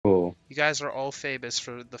You guys are all famous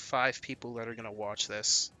for the 5 people that are gonna watch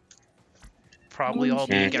this. Probably all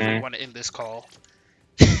being everyone in this call.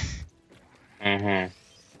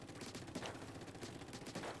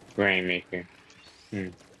 Rainmaker.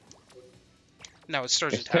 No, it's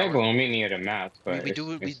Sturgeon It's Tower. terrible on many of the maps, but we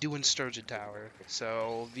do in Sturgeon Tower.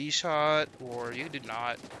 So V-shot, or you do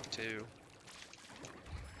not too.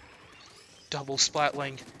 Double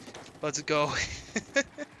splatling. Let's go.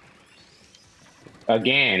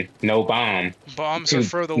 Again, no bomb. Bombs are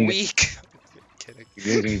for the weak. Kidding.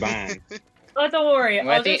 Using bombs. Oh, don't worry.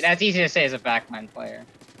 Well, that's easy to say as a backline player.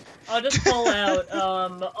 I'll just call out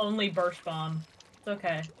only burst bomb. It's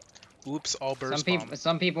okay. Oops, all burst bomb.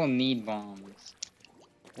 Some people need bombs.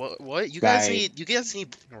 What? You guys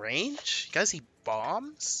need range? You guys need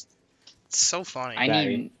bombs? It's so funny.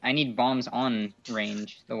 I need bombs on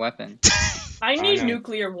range, the weapon. I need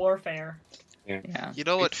nuclear warfare. Yeah. You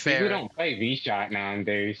know what? Fair. People don't play V-shot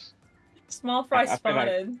nowadays. Small fry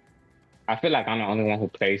spotted. I feel like I'm the only one who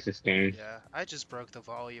plays this game. Yeah, I just broke the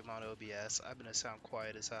volume on OBS. I'm gonna sound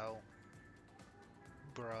quiet as hell.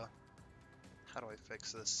 Bruh. How do I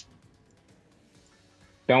fix this?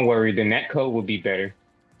 Don't worry, the netcode will be better.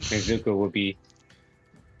 And Zuko will be.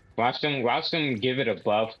 Watch them give it a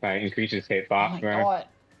buff that increases hitbox, bro.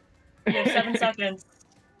 You have 7 seconds.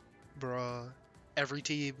 Bruh. Every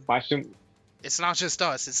team. Watch them. It's not just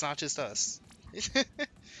us. It's not just us.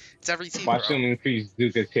 It's every team. Watch them increase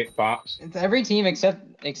Zuko's hitbox. It's every team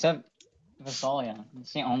except Physalia.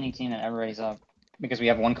 It's the only team that ever raised up because we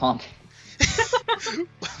have one comp.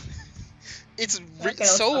 It's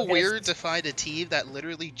so weird to find a team that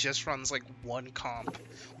literally just runs like one comp,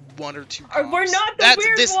 1 or 2 comps. We're not the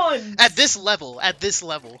weird ones! At this level. At this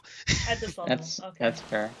level. That's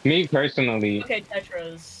fair. Me personally. Okay,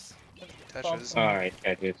 Tetras. Alright,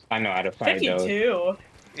 Tetras. I know how to fight 52. those.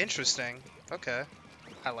 Interesting. Okay.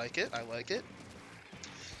 I like it. I like it.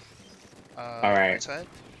 Alright. Outside?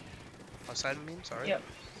 Outside, I mean? Sorry. Yep.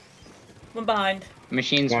 One behind.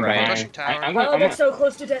 Machine's One right. Oh, they're so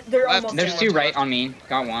close to death. They're almost There's 2 right on me.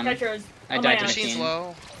 Got 1. Tetras. I died to Machine's machine.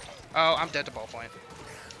 low. Oh, I'm dead to ballpoint.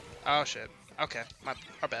 Oh, shit. Okay.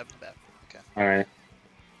 Our bad. Okay. Alright.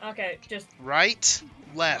 Okay, just... Right,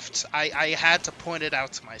 left. I had to point it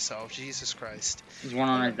out to myself. Jesus Christ. There's 1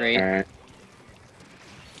 on our grade. Alright.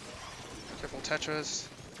 Careful, Tetras.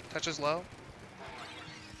 Tetras low.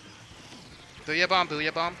 Booyah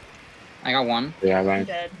bomb. I got 1. Yeah, I'm right.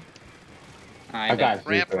 dead. I got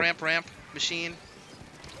Ramp. Machine.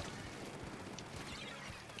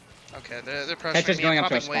 Okay, they're pressuring Tetris me. going up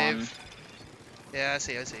to a Popping spawn. wave. Yeah, I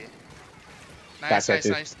see.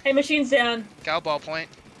 Nice. Hey, machine's down. Gal ballpoint.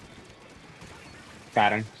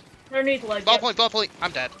 Got him. Underneath leg. Ballpoint.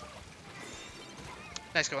 I'm dead.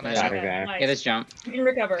 Nice go. Yeah. Nice. Get this jump. You can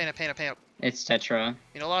recover. Pain up. It's Tetra.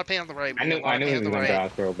 You know, a lot of pain on the right. I knew he was going to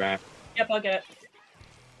throw back. Yep, I'll get it.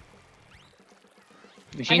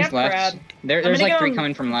 Machine's left. Crab. There's like 3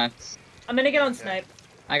 coming from left. I'm gonna get on snipe.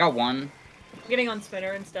 I got 1. I'm getting on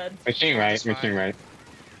spinner instead. Machine right.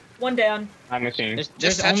 1 down. I'm machine.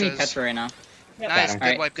 There's only Tetras. Tetra right now. Yep. Nice.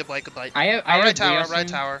 Alright. Good wipe. I have Right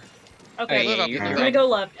tower. Okay, yeah, I'm gonna go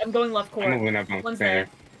left. I'm going left I'm core. moving up on One's center. there.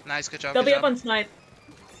 Nice, good job. They'll be up on snipe.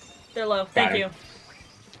 They're low. Thank you.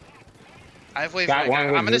 I have wave. Got one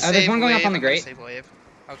I'm gonna with save there's one going wave. up on the I'm gonna grate. save wave.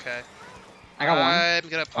 Okay. I got 1. I'm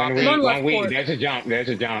gonna pop One it. weak. court. There's a jump.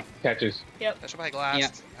 Tetris. That's my glass.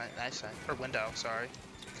 Yeah. Nice. Or window. Sorry.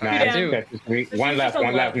 Nice. down. Tetris weak. There's One just left.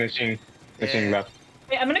 on left. Machine Yeah. left.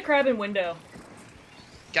 Hey, I'm gonna crab in window.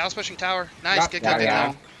 Gal's pushing tower. Nice. Good. got it.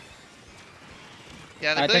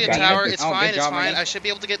 Yeah, the I billion took tower. that. It's Oh, fine. good It's job, fine. Rennie. I should be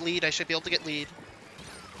able to get lead. Yep.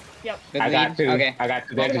 Good I got lead. 2. Okay. I got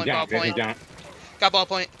 2. There's a jump. Got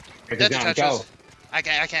ballpoint. There's Dead a to jump. Tetris. Go. I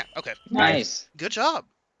can't. Okay. Nice. Good job.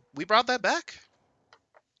 We brought that back.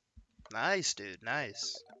 Nice, dude.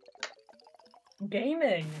 Nice.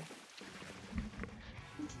 Gaming.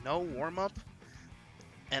 No warm up.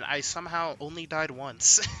 And I somehow only died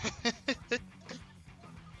once.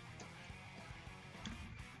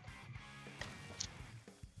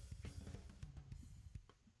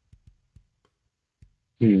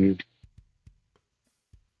 Oh,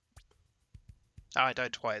 I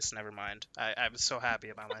died twice. Never mind. I was so happy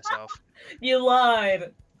about myself. You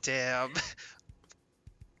lied. Damn.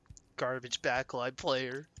 Garbage backline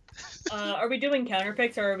player. Are we doing counter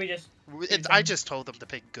picks or are we just? I just told them to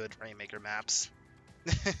pick good Rainmaker maps.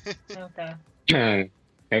 Okay. They're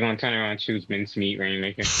gonna turn around and choose mincemeat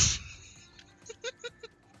Rainmaker.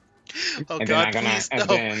 Oh And god, then please,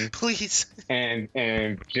 no, please. And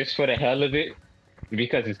just for the hell of it,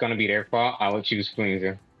 because it's gonna be their fault, I would choose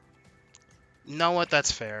Flinzer. You know what?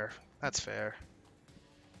 That's fair. That's fair.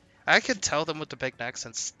 I could tell them what to pick next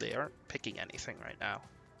since they aren't picking anything right now.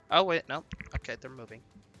 Oh wait, no. Okay, they're moving.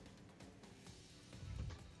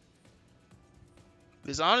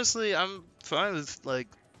 Because honestly, I'm fine with like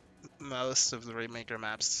most of the Rainmaker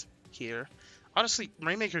maps here. Honestly,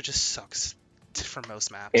 Rainmaker just sucks for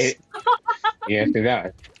most maps. Yes, it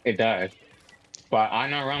does. It does. But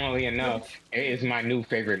unironically enough, it is my new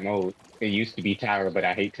favorite mode. It used to be Tower, but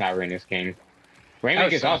I hate Tower in this game.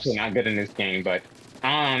 Rainmaker is also not good in this game, but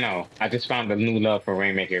I don't know. I just found a new love for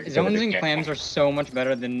Rainmaker. Zones and clams are so much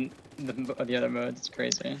better than the other modes. It's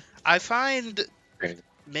crazy. I find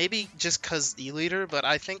maybe just cause E-Leader, but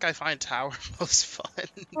I think I find Tower most fun.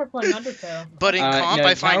 We're playing Undertale. But in comp, no,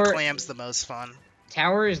 I find Tower- Clams the most fun.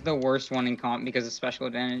 Tower is the worst one in comp because of special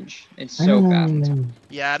advantage. It's so bad.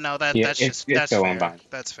 Yeah, no, that's it's that's so fair. unbiased.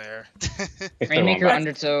 That's fair. It's so Rainmaker,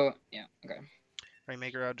 unbiased. Undertow. Yeah. Okay.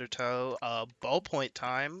 Rainmaker Undertow, ballpoint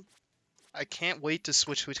time. I can't wait to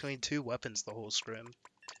switch between two weapons the whole scrim.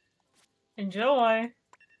 Enjoy.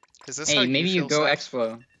 Is this how Hey, maybe you feel, go Seth?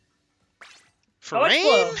 Explo. For Go rain?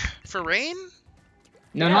 Explo. For rain?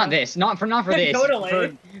 No, Yeah. not this. Not for this.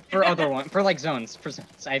 Totally. For other one. For like zones. For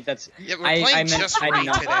zones. That's. Yeah, we're I playing meant- just I did rain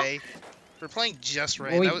not- today. We're playing just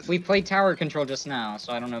rain. Well, That was- we played tower control just now,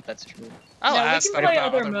 so I don't know if that's true. I'll No, we ask can them play about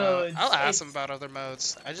other other modes. I'll ask It's- them about other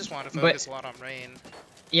modes. I just want to But- focus a lot on rain.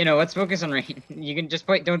 You know, let's focus on rain. You can just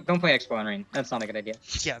play. Don't play Expo on rain. That's not a good idea.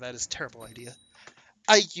 Yeah, that is a terrible idea.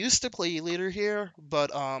 I used to play E-Leader here, but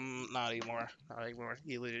not anymore. Not anymore.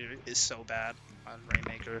 E-Leader is so bad on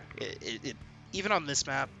Rainmaker. It even on this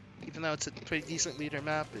map, even though it's a pretty decent leader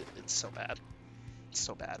map, it's so bad. It's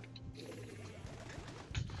so bad.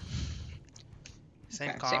 Same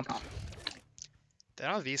Okay, comp. same comp. They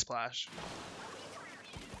don't have V-Splash.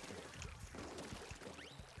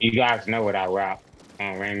 You guys know what I rock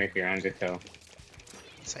on Rainmaker Undertow.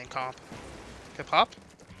 Same comp. Hip hop.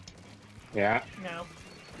 Yeah. No.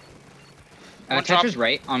 One drop. Tetra's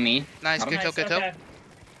right on me. Nice. Got Good him. kill. Good kill. Okay.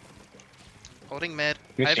 Holding mid.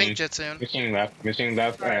 I Machine. think Jitsoon. Machine left. Machine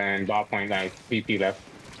left Alright. and ballpoint like PP left.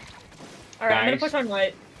 Alright, I'm gonna Nice. push on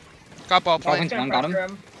right. Got ball Ballpoint's point. Gonna one, got him. pressure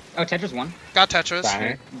him. Oh, Tetra's one. Got Tetris. Got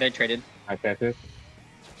him. They traded. I said this.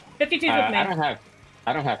 52's with me.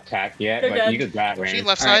 I don't have tack yet, They're but dead. you could grab range. She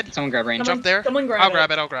left Alright, side. someone grab range. Jump there. Someone grab I'll it.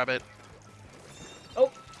 grab it. I'll grab it. Oh.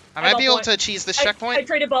 I I might got be able point. to cheese this I checkpoint.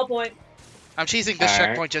 traded ballpoint. I'm cheesing this Alright.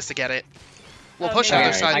 checkpoint just to get it. We'll Oh, push yeah. other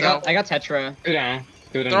Alright. side I though. got Tetra. Two down.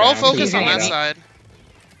 Two them They're all down. focused Two on them that down. side.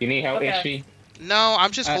 You need help, Okay. Ishi? No,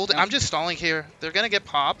 I'm just holding. no. I'm just stalling here. They're gonna get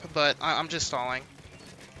pop, but I'm just stalling.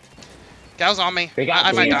 Gal's on me. They got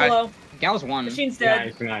I might blue. die. Low. Gal's one. Machine's dead.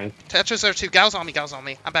 Nice, nice. Tetris are two. Gal's on me. Gal's on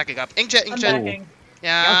me. I'm backing up. Inkjet. I'm Inkjet. backing.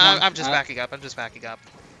 Yeah, Gal's one. I'm just backing up. I'm just backing up.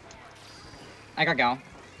 I got Gal.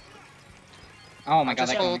 Oh my I'll god,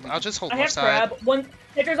 just that hold. killed I'll me. just hold I left have side. grab. One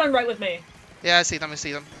Taker's on right with me. Yeah, I see them. I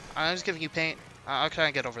see them. I'm just giving you paint. I'll try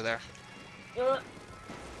and get over there.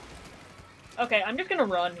 Okay, I'm just gonna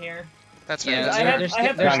run here. That's fair. Yeah, That's I fair. have- they're, I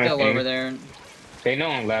have- they're Promise still me. over there. They know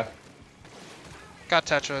I'm left. Got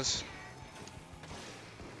Tetris.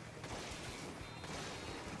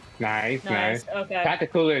 Nice, Nice. nice. Okay. Got the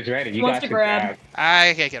cooler is ready. You Wants got to to grab. grab.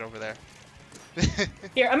 I can't get over there.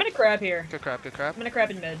 Here, I'm gonna crab here. Good crap. Good crap. I'm gonna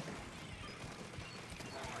crab in mid.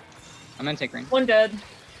 I'm gonna take ring. One dead.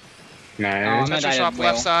 Nice. I'm gonna die Tetris to off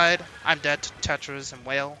whale. left side. I'm dead to Tetris and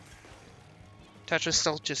whale. Tetris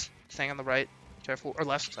still just staying on the right. Careful. Or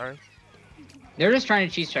left, sorry. They're just trying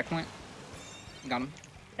to cheese checkpoint. Got him.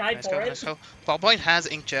 Died Nice for go, it. nice go. Ballpoint has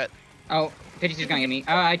inkjet. Oh, 52's gonna get me.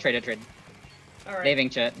 I traded. They have Alright.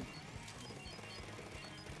 inkjet.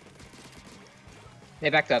 They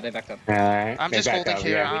backed up. Alright. I'm they just back holding up,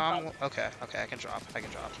 here. yeah. Okay, I can drop.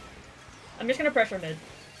 I'm just gonna pressure mid.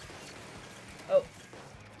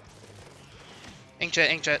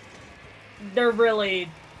 Inkjet.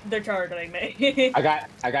 They're targeting me. I got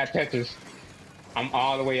Tetris. I'm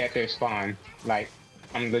all the way at their spawn. Like,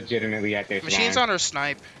 I'm legitimately at their spawn. Machine's on her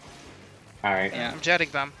snipe. Alright. Yeah, I'm jetting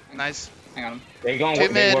them. Nice. I got him. They Two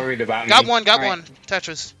mid. worried about Got me. one. Got Alright. one.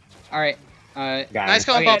 Tetris. All right. Got Nice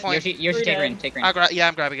him. go on Okay, ballpoint. Yoshi, Three take ring. dead. Take ring. Yeah,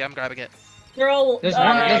 I'm grabbing it. They're all. There's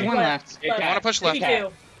there's one left. I want to push left.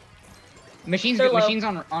 52. Machines They're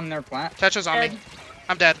low. on their plat. Tetris on Dead. me.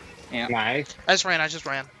 I'm dead. Nice. I just ran.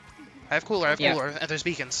 I have cooler. Yeah. And there's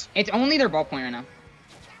beacons. It's only their ballpoint right now.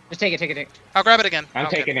 Just take it. I'll grab it again. I'm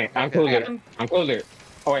Okay. taking it. I'm Okay. cooler. I'm- I'm cooler.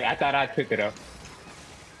 Oh wait, I thought I took it up.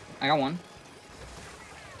 I got one.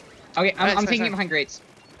 Okay, I'm Nice, taking nice. it behind grates.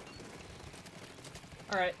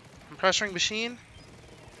 Alright. I'm pressuring machine.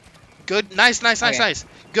 Good. Nice. Okay.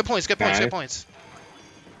 Good points. Nice.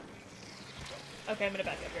 Okay, I'm gonna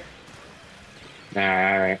back up here.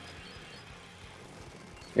 Alright.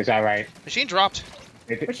 It's alright. Machine dropped.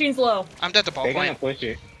 Machine's low. I'm dead to They're gonna ballpoint. push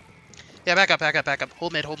it. Yeah, back up, back up, back up.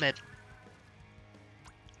 Hold mid, hold mid.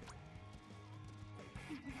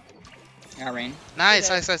 Got rain. Nice,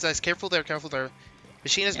 Okay. nice, nice, nice. Careful there, careful there.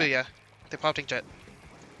 Machine is Yeah. booyah. They popped jet.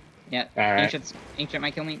 Yeah. Alright. Ancient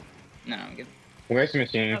might kill me. No, I'm good. Where's the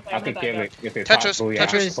machine? Okay, I I'm can back kill up. it if it's Tetris, possible. Yeah.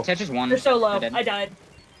 Tetris. Tetris 1. They're so low. They're dead. I died.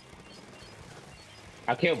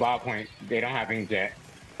 I killed ballpoint. They don't have jet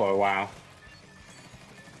for a while.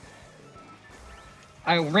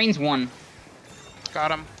 Rain's 1.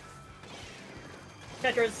 Got him.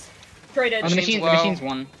 Tetris. Traded. Oh, the Machine's machine's low.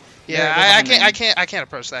 1. Yeah, They're I behind can't, me. I can't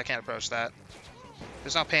approach that. I can't approach that.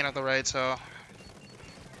 There's no pain on the right, so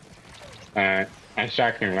I'm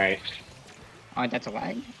sharking right. Oh, that's a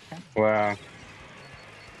lag? Okay. Well,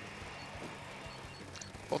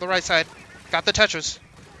 hold the right side. Got the Tetris.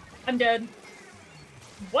 I'm dead.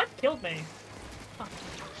 What killed me?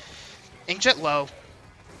 Inkjet low.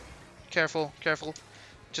 Careful, careful.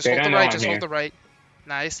 Just They hold the don't know right, I'm just here. hold the right.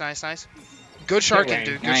 Nice, nice, nice. Good sharking, range.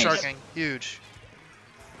 dude. Good Nice. sharking. Huge.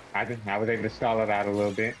 I was able to stall it out a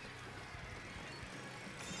little bit.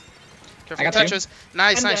 Careful, got two. Tetris.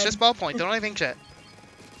 Nice, I'm nice. dead. Just ballpoint. Don't have inkjet.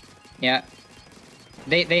 Yeah.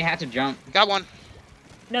 They had to jump. Got one.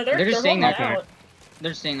 No, they're just holding staying it there. out.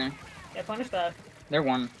 They're staying there. Yeah, punish that. They're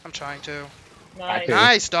 1. I'm trying to. Nice. Two.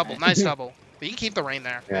 Nice double. Nice double. But you can keep the rain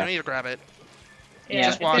there. You Yeah. don't need to grab it. Yeah, Just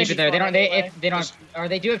it's gonna watch. be Keep it there. They fun don't. They anyway. if they don't. Just- Or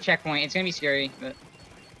they do have checkpoint. It's gonna be scary. But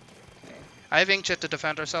I have inkjet to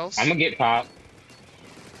defend ourselves. I'm gonna get popped.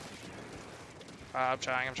 I'm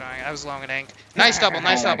trying, I'm trying. I was long and ink. Nice double,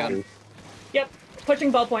 nice Oh my double. God.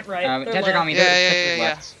 Pushing ballpoint right. They're Tetra low. got me. Yeah, They're yeah, Tetra's yeah,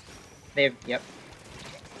 left. They've. Yep.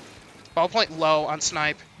 Ballpoint low on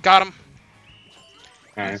snipe. Got him.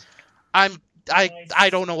 Alright. I Nice. I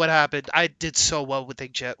don't know what happened. I did so well with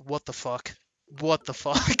inkjet. What the fuck? What the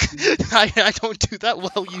fuck? I don't do that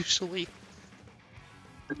well usually.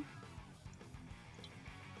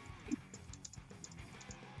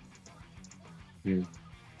 Hmm.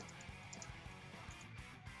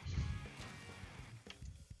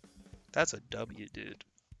 That's a W, dude.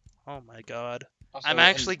 Oh my god. Also, I'm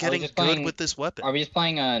actually are we getting just good playing- with this weapon. Are we just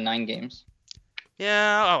playing 9 games?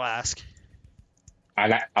 Yeah, I'll ask. I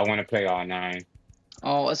want to play all 9.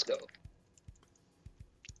 Oh, let's go.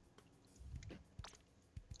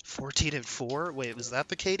 14 and 4? Wait, was that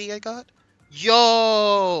the KD I got?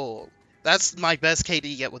 Yo! That's my best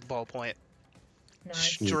KD yet with ballpoint. Nice.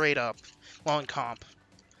 Straight up. Well, in comp.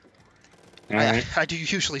 Alright. I do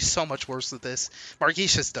usually so much worse with this.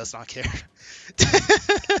 Marquise just does not care.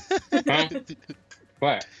 Huh?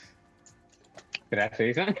 What? Did I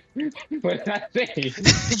say something? What did I say?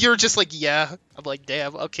 You're just like, yeah. I'm like,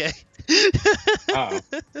 damn, okay. Oh.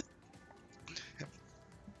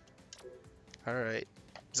 Alright.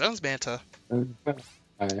 Zone's Manta.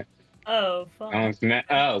 Alright. Oh, fuck. Oh Yeah.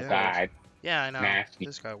 god. Yeah, I know. Nasty.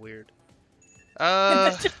 This got weird.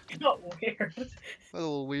 that just got weird. That's a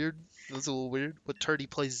little weird. That's a little weird. But Turdy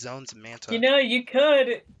plays zones and Manta. You know, you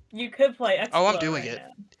could play X. Oh, I'm doing it.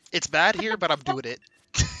 It's bad here, but I'm doing it.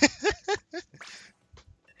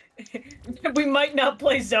 We might not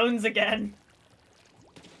play zones again.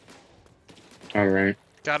 Alright.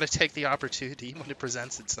 Gotta take the opportunity when it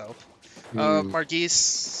presents itself. Hmm.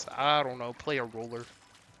 Marquise, I don't know, play a roller.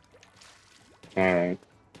 Alright.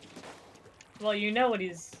 Well, you know what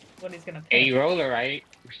he's gonna pick. A roller, right?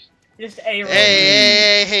 Just A roll.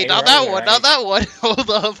 Hey, A not that roller, one, not that one.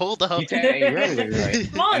 Hold up. You said A roller,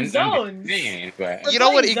 right? Come on, I'm zones. just saying, but We're You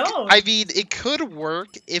know what? playing zones. I mean, it could work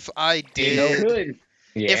if I it did. could.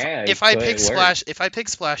 Yeah, if it I could pick work. Splash, if I pick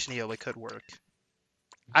Splash Neo, it could work.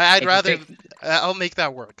 I'd If you rather. pick- I'll make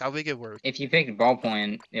that work. I'll make it work. If you picked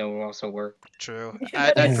ballpoint, it will also work. True.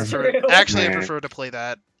 That I'd is prefer. true. Actually, I Man. prefer to play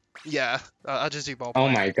that. Yeah, I'll just do ballpoint. Oh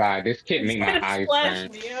my god, this kid made my Instead of eyes Splash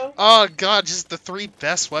burn. Neo. Oh god, just the 3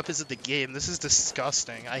 best weapons in the game. This is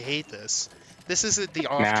disgusting. I hate this. This isn't the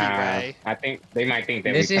off-key Nah, way. I think they might think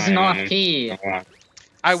that This we isn't playing off key.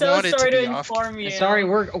 I So want it to sorry be to off. inform you. Sorry,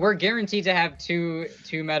 we're guaranteed to have two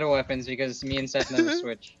meta weapons because me and Seth never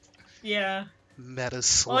switch. Yeah. Meta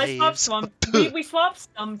Well, I swapped slaves. some. we swapped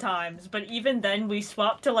sometimes, but even then we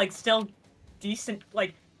swapped to like still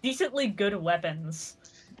decently good weapons.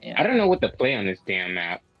 I don't know what to play on this damn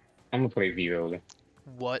map. I'm gonna play V-Roller.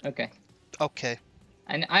 What? Okay, Okay.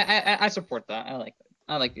 and I support that. I like that.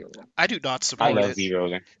 I like the order. I do not I support love it.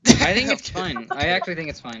 V-Roller. I think it's fun. I actually think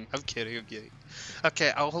it's fun. I'm kidding, I'm kidding.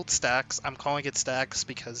 Okay, I'll hold stacks. I'm calling it stacks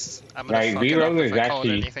because I'm gonna Right, fuck it up V-Roller if is I call it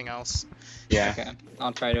actually- anything else. Yeah, Okay,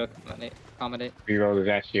 I'll try to accommodate. V-Roller is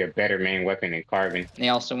actually a better main weapon than Carbon. They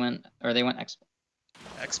also went, or they went X.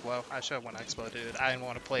 Expo. I should have won Expo, dude. I didn't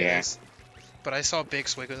want to play Yeah. this. but I saw Big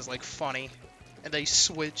Swig was like funny, and they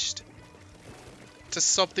switched to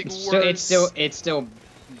something worse. It's still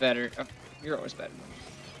better. Oh, you're always better.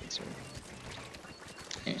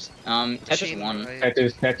 Anyways, Tetris Machine, won. right?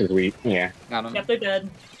 Tetris weak. Yeah. Got him. Yep, they're dead.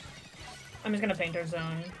 I'm just gonna paint our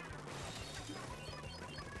zone.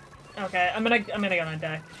 Okay, I'm gonna go on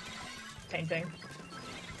deck. Painting.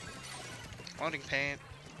 Loading paint.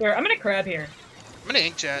 Here, I'm gonna crab here. I'm gonna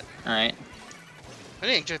inkjet. All right. I'm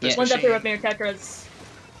gonna inkjet this One's up machine. here with me, Tetris.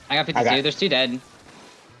 I got 52. I got- There's 2 dead.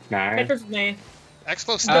 Nice. Tetris with me. Expo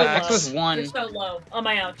Good stacks. Expo's They're 1. so low. On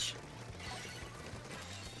my ouch.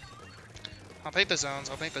 I'll paint the zones.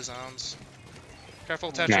 I'll paint the zones.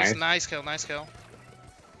 Careful, Tetris. Nice. Nice kill. Nice kill.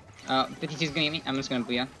 52's gonna get me. I'm just gonna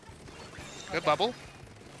booyah. Good bubble.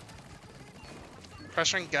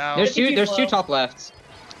 Pressuring Gal. There's 2. 52's There's 2 low. top lefts.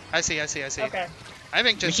 I see. Okay. I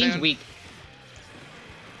think just Machine's soon. weak.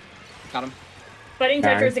 Got him. Fighting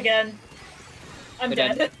Okay. Tetris again. I'm They're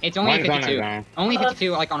dead. dead. It's only One's on 52. our zone. Only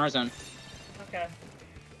 52, like on our zone. Okay.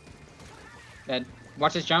 Dead.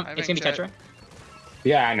 Watch this jump. I It's gonna be think Tetra.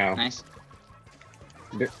 Yeah, I know. Nice.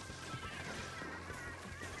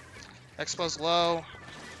 Expo's low.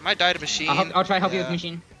 Might die to machine. I'll try to help you with Yeah.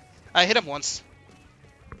 machine. I hit him once.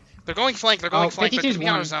 They're going flank. They're going flank. They're 52's keeping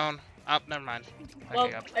on our one. zone. Oh, never mind. Well,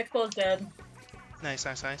 Okay, up. Expo's dead. Nice.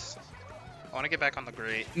 I want to get back on the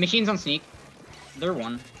grate. Machine's on sneak. They're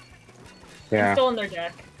 1. I'm Yeah. still in their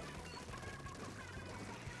deck.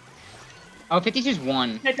 Oh, 52's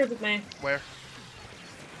 1. Tetris with me. Where?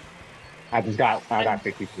 I got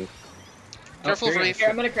 52. Careful, three. Reef. Here,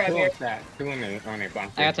 I'm gonna crab Two here. on that. 2 on a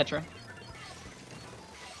bunker. I got Tetra.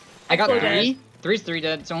 I got Expo 3. dead. 3's 3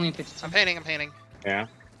 dead. It's only 52. I'm painting. Yeah.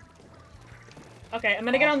 Okay, I'm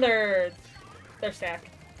gonna get on their stack.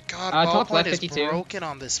 God, top ballpoint left, is 52. broken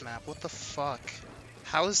on this map. What the fuck?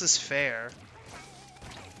 How is this fair?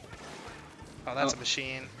 Oh, that's Oh. a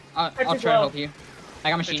machine. I'll Tetris try to low. help you. I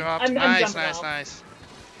got They machine. dropped. I'm Nice. jumping out.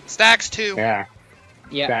 Stacks 2. Yeah.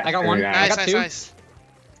 Yeah, That- I got 1. yeah. I Nice, got 2. nice.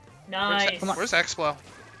 Nice. Come on. Where's Explo?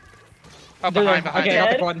 Oh, They're behind. there. Okay, I got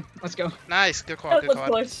Dead. the quad. Let's go. Nice. Good Oh, quad. Good let's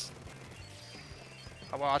quad. push.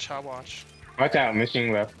 I'll watch. Watch out.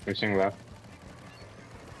 Machine left.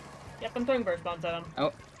 Yep, I'm throwing burst bombs at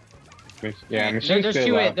him. Yeah, machine's There's still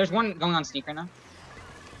 2. left. There's 1 going on sneak right now.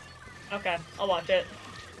 Okay, I'll watch it.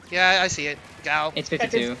 Yeah, I see it. Gal. It's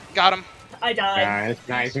 52. Got him. I died.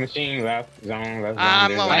 Nice. Machine left. Zone left.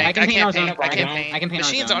 I'm Zone, low. there's I can paint our zone. I can't I paint. can paint our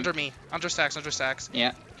Machine's zone. under me. Under stacks.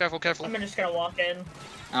 Yeah. Careful. I'm just gonna walk in.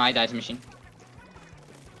 Oh, I died to machine.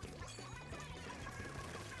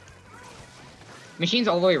 Machine's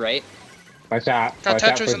all the way right. Watch out. Got Watch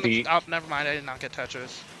out Tetris for in the. deep. Oh, never mind. I did not get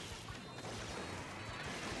Tetris.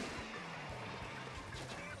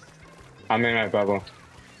 I'm in that bubble.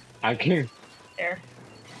 I can. There.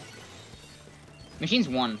 Machine's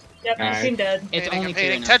 1. Yep, Nice. machine dead. It's Painting, only I'm 2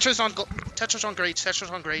 painting. right now. Tetris on grade.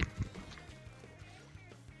 Tetris on grade.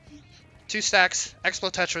 2 stacks.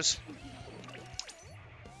 Explo Tetris.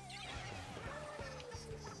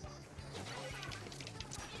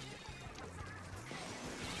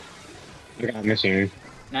 I got machine.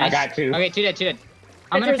 Nice. I got 2. Okay, 2 dead.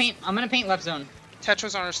 I'm gonna paint left zone.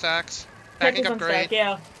 Tetris on our stacks. Backing Tetris up on grade. stack,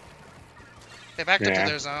 yeah. They backed up Yeah. to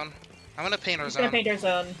their zone. I'm gonna paint our Just gonna zone. paint our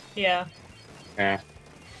zone. Yeah. Yeah.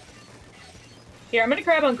 Here, I'm gonna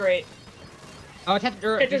grab on great. Oh, Tetris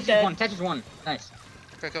Tetris dead. 1. Tetris 1. Nice.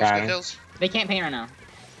 Good kills. Got Good him. kills. They can't paint right now.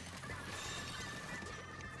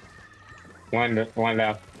 One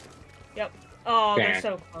left. Oh, they're Damn.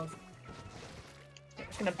 so close.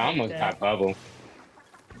 Just gonna I paint almost it. got bubble.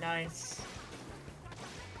 Nice.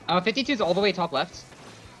 52's all the way top left.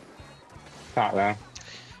 Top left.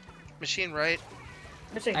 Machine right.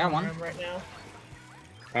 I'm just taking I got one. room right now.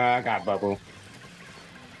 I got bubble.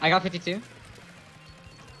 I got 52.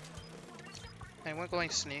 Hey, we're going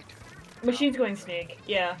sneak. Machine's going sneak.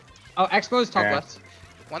 Yeah. Oh, Expo's top Yeah. left.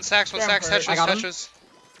 One stacks. Yeah, I'm hurt. Tetris. I got him. Tetris.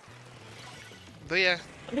 Booyah.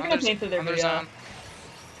 I'm just gonna paint through their On their video. zone.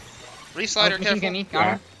 Reslider, Machine's careful. got me. Got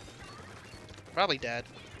Yeah. him. Probably dead.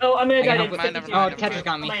 Oh, I'm gonna I can die help to with Mind, never 52. mind, Oh, never Tetris mind.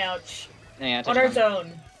 got me. My ouch. Yeah, On Tetris our got me.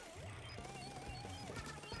 zone.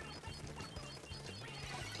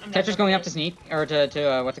 I'm Tetris dead. going up to sneak or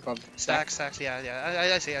to what's it called? Stacks.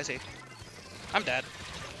 Yeah. I see. I'm dead.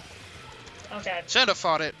 Okay. Should have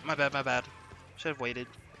fought it. My bad. Should have waited.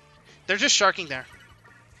 They're just sharking there.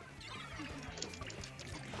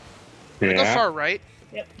 Go Yeah. far right.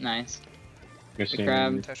 Nice. Machine.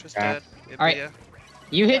 grab. Tetris Yeah. dead. Yeah, Alright.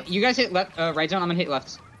 Booyah. You guys hit left, right zone. I'm gonna hit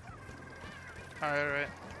left. Alright.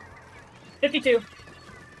 52.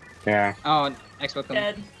 Oh, Expo killed me.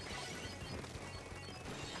 Dead.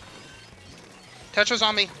 Tetris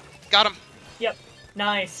on me. Got him. Yep.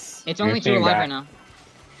 Nice. It's only 2 Machine alive got- right now.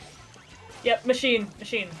 Yep. Machine.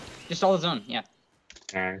 Just all the zone. Yeah.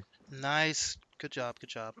 Nice. Nice. Good job. Good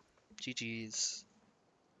job. GG's.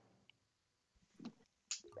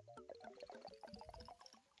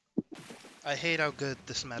 I hate how good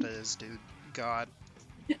this meta is, dude. God.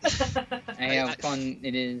 Hey, how fun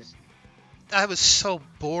it is. That was so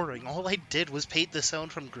boring. All I did was paint the zone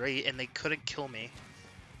from great, and they couldn't kill me.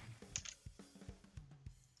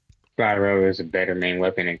 Gyro is a better main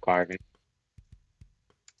weapon than Carbon.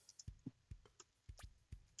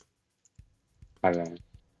 I don't know.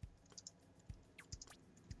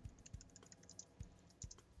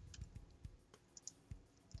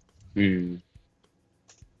 Hmm.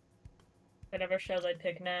 Whatever shell I'd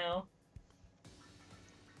pick now.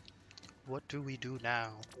 What do we do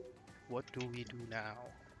now? What do we do now?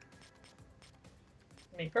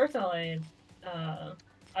 Me personally,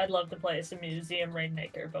 I'd love to play some Museum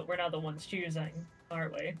Rainmaker, but we're not the ones choosing,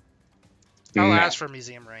 are we? I'll No. ask for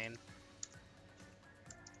Museum Rain.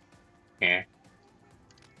 Yeah.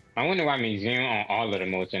 I wonder why Museum on all of the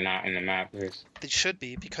modes are not in the map list. They should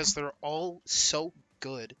be, because they're all so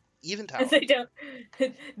good. Even Tower. They don't.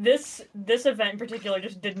 This event in particular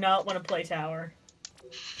just did not want to play Tower.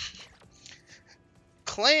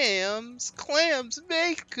 Clams! Clams,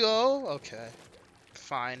 make go! Okay.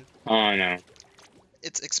 Fine. Oh no.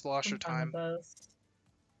 It's Explosher I'm fine with time. those.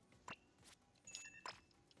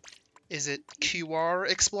 Is it QR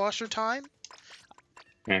Explosher time?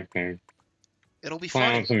 Okay. It'll be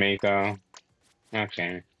funny. Clown Tomato.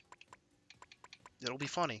 Okay. It'll be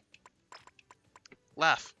funny.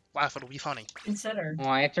 Laugh. Laugh, it'll be funny. Consider. Oh,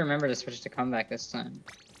 I have to remember to switch to comeback this time.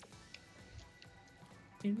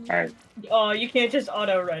 Alright. Oh, you can't just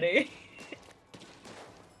auto ready.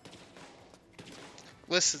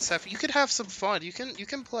 Listen, Steph, you could have some fun. You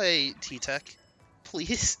can play T-Tech.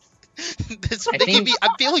 Please. This I making think- me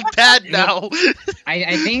I'm feeling bad now.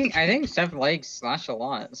 I think Steph likes Slash a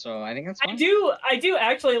lot, so I think that's fine. I do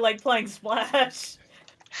actually like playing Splash.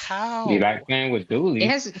 How? You like playing with Dooley? It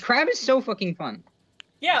has Crab is so fucking fun,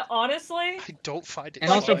 Yeah, honestly. I don't find it and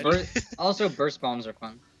fun. also burst bombs are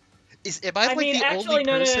fun. Am I I like mean, the actually, only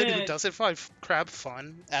no, no, person no, who no. doesn't find crab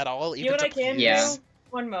fun at all? You Even know what I to can play? Yeah. do?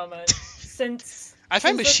 One moment. Since I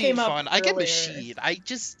find since this machine came up fun. I get earlier- machine.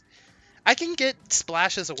 I can get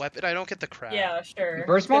splash as a weapon. I don't get the crab. Yeah, sure.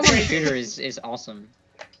 Burst bomb on the Because- shooter is awesome.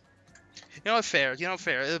 You know what? Fair. You know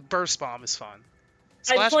fair. Burst bomb is fun.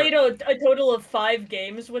 I Splash played a total of 5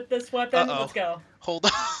 games with this weapon. Uh-oh. Let's go. Hold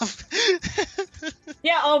off.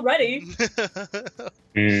 Yeah, already.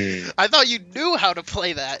 Hmm. I thought you knew how to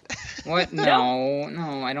play that. What?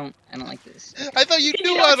 No, I don't like this. I thought you You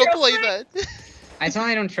knew don't how to trust play me? that. It's not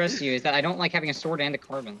that I don't trust you, is that I don't like having a sword and a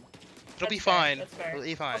carbon. It'll be That's fair, fine. that's fair. It'll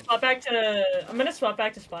be fine. I'm gonna swap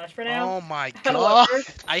back to Splash for now. Oh my god. However-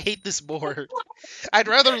 I hate this more. I'd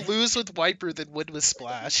rather lose with Wiper than win with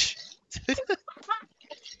Splash.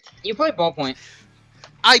 You play ballpoint.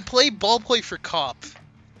 I play ballplay for cop.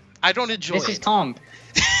 I don't enjoy This it. is comp.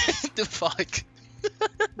 The fuck?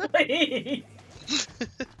 Please.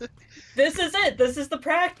 This is it. This is the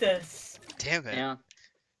practice. Damn it. Yeah.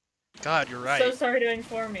 God, you're right. So sorry to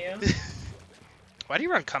inform you. Why do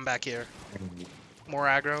you run comeback here? More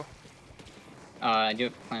aggro? I do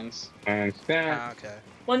it for clams. And stack. Ah, okay.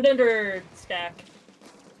 One under stack.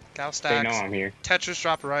 Gal They know stacks. I'm here. Tetris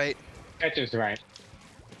drop right. That's just right.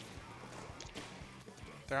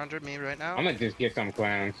 They're under me right now. I'm gonna just get some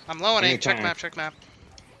clowns. I'm low on ink. Check Anytime. map, check map.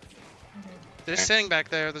 They're Okay. sitting back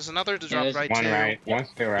there. There's another to drop there's right One too. right, one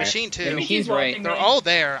still right. Machine The too. machine's right. watching They're me. all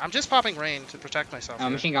there. I'm just popping rain to protect myself. here.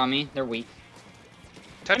 Machine got me. They're weak.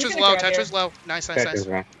 just Tetra's gonna low. grab Tetra's here. low. Nice, nice, That's nice. just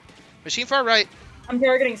wrong. Machine far right. I'm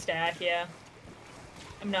targeting stack. Yeah.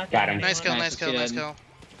 I'm not Got getting him. Nice kill, anyone. nice Nice, kill, nice good. kill.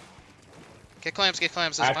 Get clams, get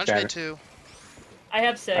clams. There's a I bunch of got it it. too. I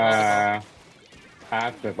have 6. I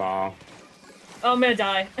have the ball. Oh, I'm gonna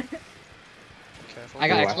die. Careful. I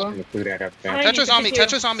got Ooh, Expo. I'm gonna do that up there. Behind you, Tetra's on me.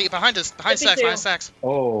 52. Tetra's on me. Behind us. Behind stacks. 52. Behind stacks.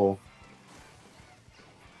 Oh,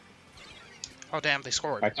 Oh damn, they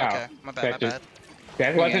scored. Watch out. Okay, my bad, my Tetris. bad.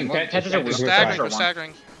 that wasn't well, Tetris. Tetris are Tetris weak. was Staggering, like- we're one.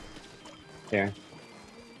 staggering.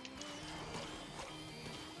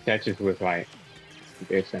 Tetris was like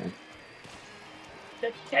this.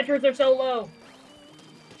 The Tetras are so low.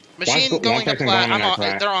 Machine One going up person flat. going I'm on on. that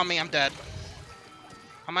flat. They're on me. I'm dead.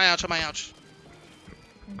 On my ouch. On my ouch.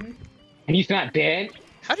 Mm-hmm. And he's not dead.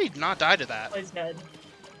 How did he not die to that? Plays dead.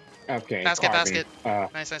 Okay. Basket, Carbon.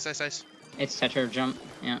 basket. Nice, nice, nice, nice. It's Tetra jump.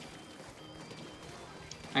 Yeah.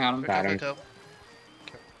 I got him. Good Got kill, him. good kill.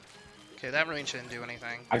 Okay, that range shouldn't do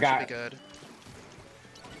anything. I got- Should be good.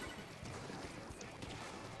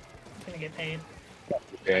 I'm gonna get paid. Nice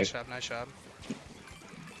Dead. job, nice job.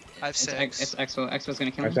 I have 6. It's Expo. Expo's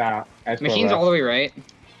gonna kill That's him. out. That's Machine's all the way right.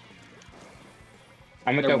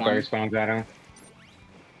 I'm gonna they're throw one. burst bombs at him.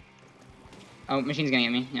 Oh, Machine's gonna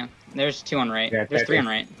get me. Yeah. There's 2 on right. Yeah, There's 3 on Tetris.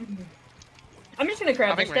 right. I'm just gonna grab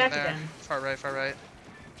Hopping this ring back there. again. Far right, far right.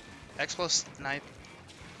 Expo snipe.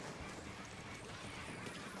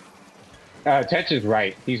 Tetris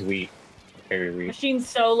right. He's weak. Very weak. Machine's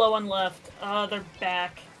so low on left. They're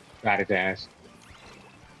back. Got his ass.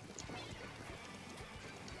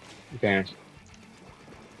 Damn.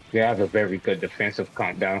 They have a very good defensive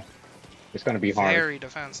comp though. It's gonna be hard. Very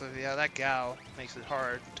defensive. Yeah, that gal makes it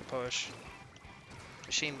hard to push.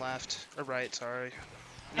 Machine left. Or right, sorry.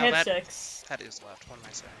 I No, have that, 6. that is left. What am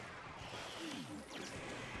I saying?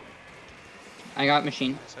 I got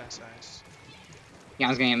Machine. Nice. Yeah, I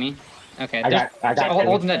was gonna get me. Okay. I got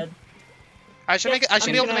hold Tetris. him dead. I should make it. I should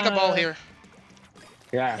I'm be able to make a ball gonna- here.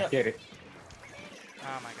 Yeah, Yep. get it.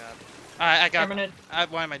 Oh my god. I got. Permanent.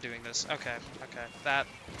 Why am I doing this? Okay. That.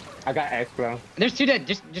 I got Explo. There's 2 dead.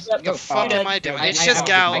 Just Yep. go. The fuck dead. am I doing? I- It's I just got a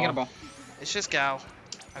gal. ball. I got a ball. It's just gal.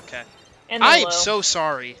 Okay. And they're I'm low. so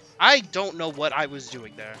sorry. I don't know what I was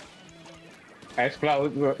doing there.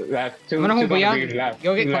 Explo. That's two. I'm gonna hold two gonna Booyah. be left.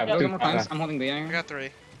 Go get Two left, go two get more funds. left. I'm holding Booyah I here. got 3.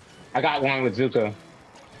 I got one with Zuko.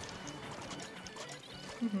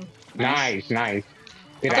 Mhm. Nice. Did I'm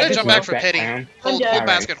I gonna just jump back knock for that pitting. down? Hold dead.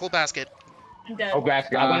 basket. Hold basket. I'm dead. Oh,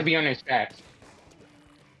 basket. I want to be on their stats.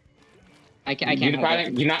 I can't hold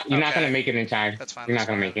it. You're not Okay. gonna make it in time. That's fine. You're that's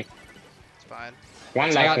not gonna fine. make it. It's fine. One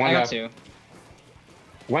I left. got One left. 2.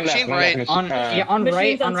 One left. Machine One right. left. On yeah, on Machine's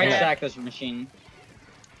right on on right stack. stack. There's your Machine.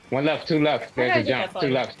 One left. Two left. There's Okay, a I jump. think Two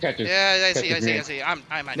I left. Tetris. Yeah, I see. Tetris mid.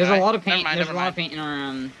 I might There's die. a lot of Never paint. mind, There's a never lot of mind. paint in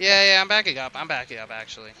our Yeah, I'm backing up.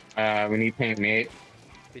 Actually. We need paint mid.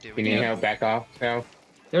 We do. We need Yeah. help back off. So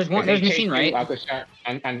There's one. if they There's chase Machine you, right. I could start.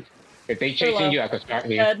 If they They're chasing low. you, I could start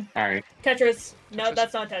here. Dead. All right. Tetris. No, Tetris.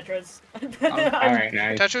 that's not Tetris. All right.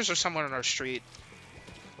 Nice. Tetris are somewhere on our street.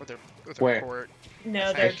 Or their Where? court. No,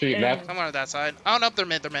 That they're street in- left? Somewhere on that side. Oh, no, they're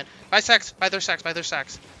mid. By sacks. By their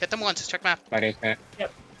sacks. Hit them once. Check map. But it's that.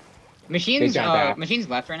 Machine's They jump out. Machine's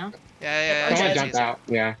left right now. Yeah. Okay. Someone it's jumped easy. out.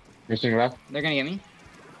 Yeah. Machine left. They're gonna get me.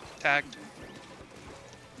 Tagged.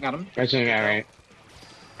 Got him. Machine. All right.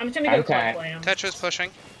 I'm just gonna go I'm quick tagged. lamb. Tetris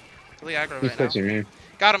pushing. Really aggro He's right now. pushing me.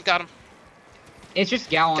 Got him. It's just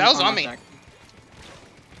Gal on. Gal's on left me. stack.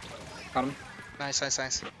 Got him. Nice.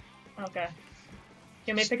 Okay.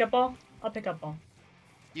 Can we pick up ball? I'll pick up ball.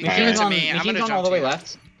 You can give it Machine's to on. me. I'm Machine's gonna on jump all the to way you.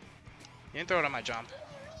 left. You can throw it on my jump.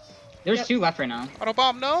 There's Yep. 2 left right now. Auto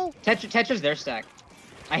bomb, no! Tetra's their stack.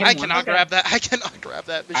 I hit I him once. cannot Okay. grab that. I cannot grab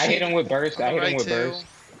that. I hit him with burst. On I the hit him right with two, burst.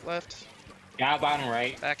 left. Guy bottom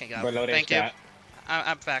right. Backing up. Below that Thank you. shot.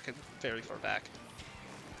 I'm back, very far back.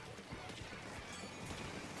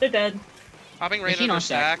 They're dead. Hopping right Machine under on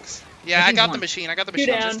stack. stacks. Yeah, I Machine's got the one. machine. I got the Two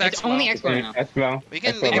machine. down. Just stack It's only small. Expo right now. That's low. We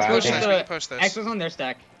can Expo push bottom. this. Expo's We can push this. Expo's on their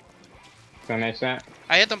stack. So next shot.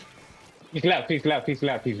 I hit them. He's left. He's retreating.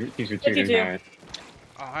 52. All right.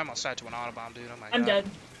 Oh, I almost died to an auto bomb, dude. Oh my god. I'm dead.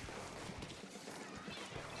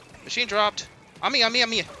 Machine dropped. On me.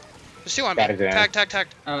 There's 2 on me. Got his ass.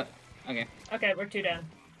 Tagged. Okay. Okay, we're 2 down.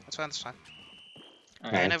 That's fine.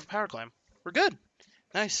 Alright. And I have a power climb. We're good.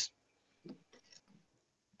 Nice.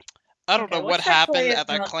 I don't Okay, know what what's that happened play at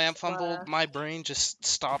that not clam fumble. splash? My brain just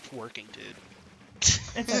stopped working, dude.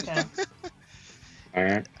 It's okay. All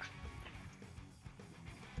right.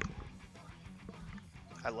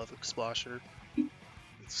 I love Explosion.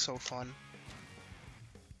 It's so fun.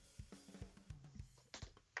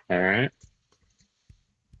 All right.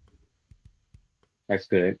 That's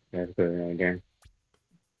good. That's good right there.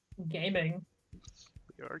 Gaming.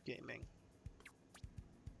 We are gaming.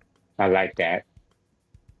 I like that.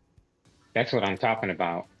 That's what I'm talking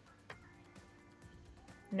about.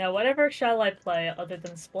 Now, whatever shall I play other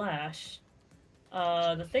than Splash?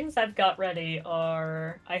 The things I've got ready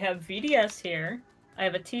are... I have VDS here. I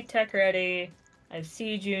have a T-Tech ready. I have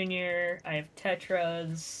C Junior. I have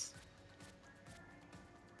Tetras.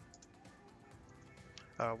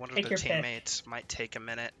 One of Take the your pick. teammates might take a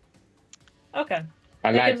minute. Okay.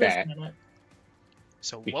 I that like gives us that. a minute.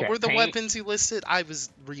 So what Because were the paint- weapons you listed? I was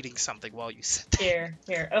reading something while you said that.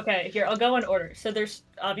 Here. Okay, here, I'll go in order. So there's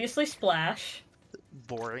obviously Splash,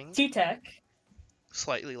 Boring. T-Tech,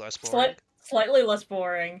 Slightly less boring. slightly less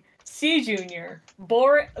boring, C Junior,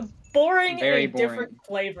 boring Very in a boring. different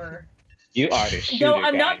flavor. You are the shooter No,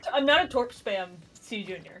 I'm guy. not a Torp spam C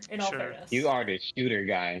Junior, in all Sure. fairness. You are the shooter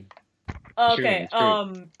guy. Okay,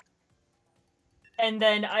 True. and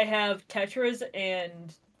then I have Tetras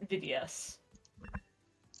and VDS.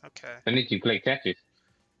 Okay. When did you play Tetris?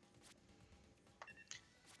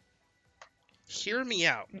 Hear me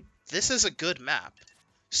out. This is a good map.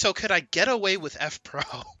 So could I get away with F Pro?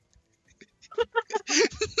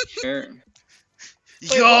 Sure. Wait,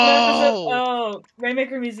 what map is it? Yo! Oh,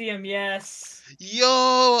 Rainmaker Museum, yes.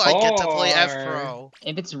 Yo! I get to play F Or- Pro.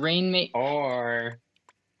 If it's rainmate, Or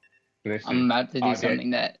listen, I'm about to do I'll get-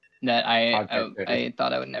 something that I'll get I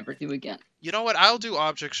thought I would never do again. You know what? I'll do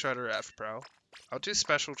Object Shredder F Pro. I'll do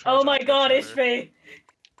Special Charge. Oh my Object god, Shredder. Ishvay.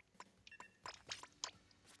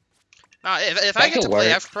 Nah, if I That get could to play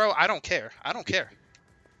work. F Pro, I don't care. I don't care.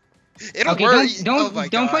 It'll Okay, work. don't Oh my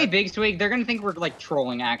don't play God. Big Swig. They're gonna think we're like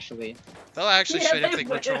trolling. Actually, They'll actually Yeah, straight up they think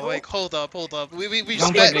we're will. trolling. Hold up. We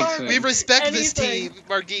Don't play respect Big Swig. we respect this team, Anything.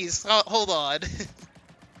 Marquise. Hold on.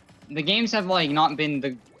 the games have like not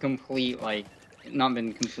been complete. Okay,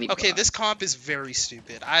 for this us. comp is very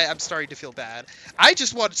stupid. I'm starting to feel bad. I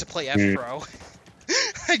just wanted to play F Pro.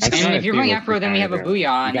 I just, trying And to if you're see playing what Afro, you're then we have a trying to do. Booyah, You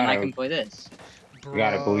and then I gotta- can play this. You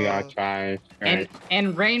got a Bro. booyah try.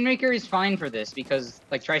 And Rainmaker is fine for this because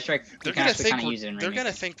like Tri-Strike, you They're can gonna actually think kind of use it in they're Rainmaker.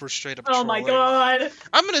 gonna think we're straight up Oh trolling. my god.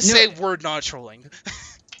 I'm gonna say we're not trolling.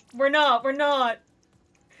 We're not. We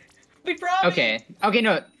promise. Okay,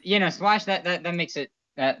 no, Splash that makes it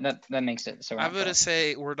that makes it so. I'm gonna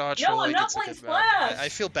say we're not No, trolling. I'm not it's a playing good map. Splash. I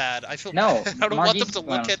feel bad. I feel No, bad. I don't want them Margie's to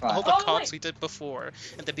playing look at Splash. all the Oh, comps wait. we did before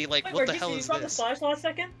and to be like, Wait, what the Marquise, hell did you is drop the this? Splash last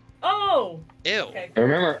second? Oh. Ew. Okay.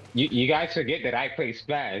 Remember, you guys forget that I play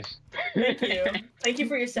Splash. Thank you. Thank you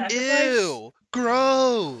for your sacrifice. Ew.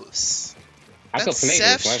 Gross. I could That's play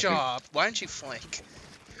Seth's this. Listen. job. Why didn't you flank?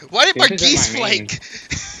 Why did This Marquise isn't my main. flank?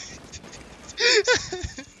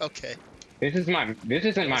 Okay. This isn't my What's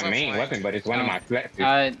main up, Flank? weapon, but it's one of my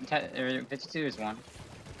flexes. 52 is one.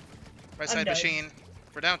 Right I'm side dead. machine.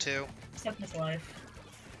 We're down 2. Except his life.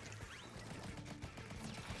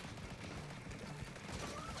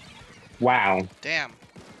 Wow, Damn.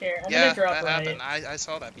 Here, I'm Yeah, gonna drop that right. happened. I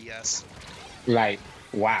saw that BS. like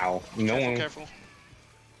wow. Careful.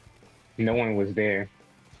 No one was there.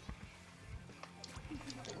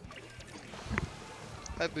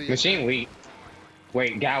 That'd be Machine weak.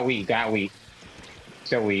 Wait, got weak.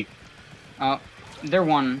 So weak. Oh, they're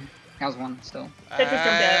one. How's one still? Take this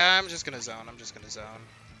from death. I'm just gonna zone.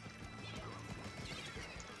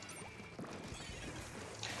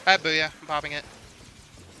 Alright, booyah. I'm popping it.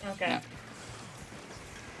 Okay. Yeah.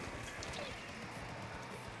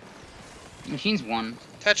 Machine's one.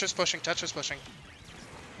 Tetra's pushing.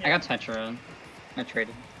 I got Tetra. I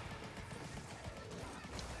traded.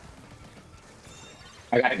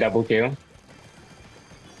 I got a double kill.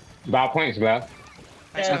 Ball points, bro. Nice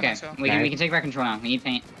Yeah. go, Okay, nice go. we can take back control now. We need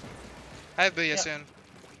paint. I have booyah Yep. soon.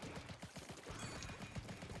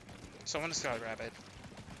 Someone just gotta grab it.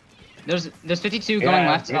 There's 52 going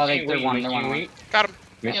left. Oh, machine they're weak, one. machine weak. Got him.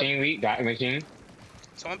 Machine weak. Got machine.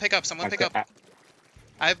 Someone pick up. Okay,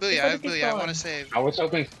 I have booyah. Just let it keep I going. want to save. I was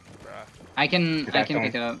hoping. Bruh. I can That's pick on.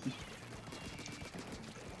 it up.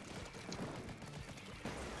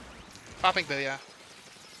 Popping booyah.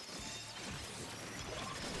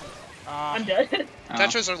 I'm dead. Oh.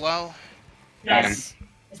 Tetras are low. Got him. Nice.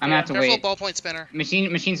 I'm gonna have to Careful wait. ballpoint spinner.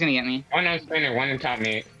 Machine's gonna get me. One on spinner, one on top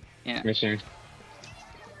mid. Yeah. Machine.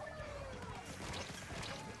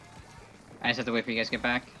 I just have to wait for you guys to get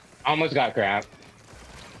back. Almost got crab.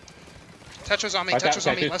 Tetras on me. Watch out, Tetras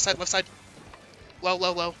on me. Tetris. Left side.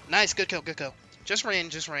 Low. Nice. Good kill. Just rain.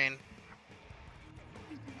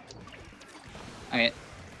 Okay.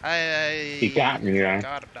 He got me, though.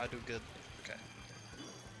 Got him. I do good. Okay.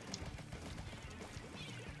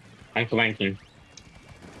 I'm flanking.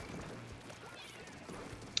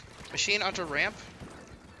 Machine onto ramp.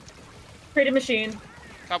 Traded machine.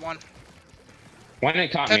 Got one. One on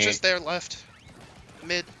top mid. Tetras there. Left.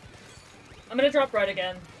 Mid. I'm gonna drop right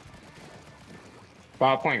again.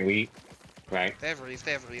 Ball point weak. Right. They have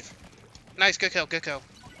reef. Nice. Good kill.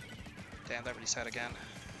 Damn, that reset again.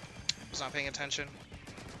 Was not paying attention.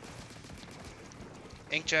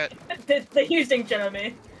 Inkjet. They used inkjet on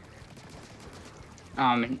me.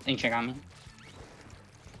 Ink check on me.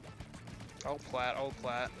 Old plat.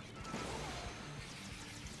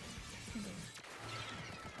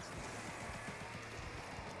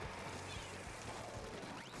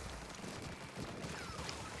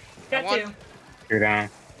 Got one. 2. You're down.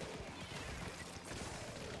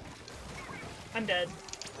 I'm dead.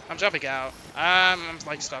 I'm jumping out. I'm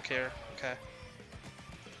like stuck here. Okay.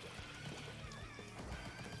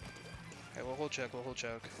 Okay, we'll hold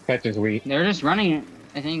choke. Touch is weak. They're just running.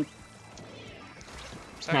 I think.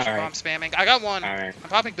 Section Alright. bomb spamming. I got one. Alright. I'm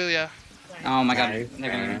popping booyah. Oh my god. Nice.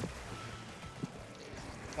 They're gonna.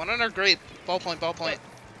 One on our grape. Ballpoint. Pop.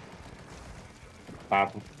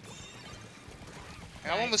 I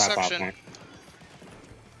got one with Pop suction. point.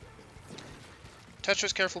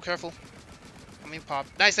 Tetris, careful. I'm Let me pop.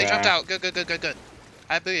 Nice, they jumped out. Good.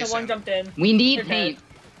 I have booyah Someone soon. jumped in. We need They're paint.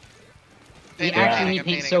 We Painting, actually painting, need I'm paint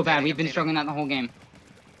painting, so I'm bad. painting, We've I'm been painting. struggling that the whole game.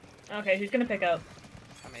 Okay, who's gonna pick up?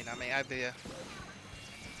 I have booyah.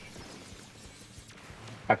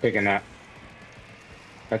 I'm picking up.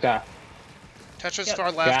 What's up? Tetris Yep.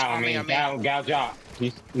 far left. Gal, On me. Gal drop.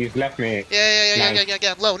 He's left me.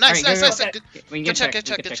 Yeah. Low. Nice. Okay. Good. We can Good check. We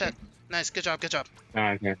can Good check. Nice. Good job. Okay.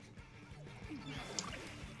 My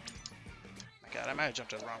God, I might have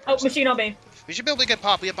jumped to the wrong Oh, person. machine on me. We should be able to get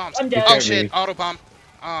pop. We have bombs. I'm dead. Oh Okay. shit, auto bomb.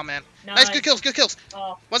 Oh man. Nice, good kills.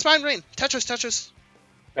 Oh, What's mine, Rain? Tetris. That's just.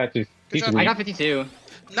 Good job. I got 52.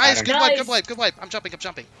 Nice, Adam. good wipe. I'm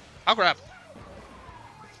jumping. I'll grab.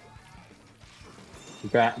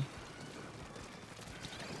 That.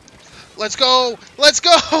 Let's go.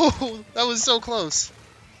 That was so close.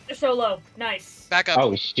 they're so low. Nice. Back up.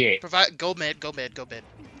 Oh shit. Provide. Go mid.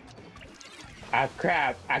 Ah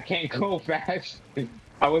crap. I can't go fast.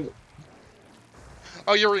 I was.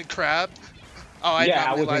 Oh, you're in crab. Oh, I I didn't was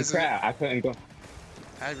in realize it. crap. I couldn't go.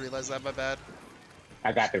 I realized that. My bad.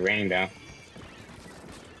 I got the rain though.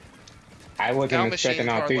 I Gal wasn't machine expecting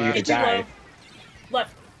all far three of you to left. Get too die. low.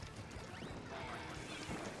 Left.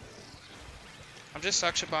 I'm just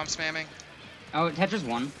suction bomb spamming. Oh, Tetris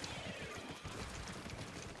 1.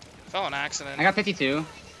 Fell on accident. I got 52.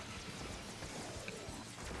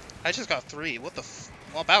 I just got 3. What the f...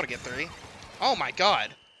 Well, about to get 3. Oh my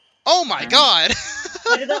god. Oh my god!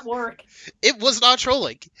 How did that work? It was not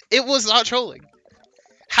trolling.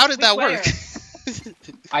 How did that work?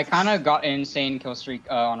 I kind of got an insane kill streak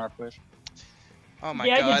on our push. Oh my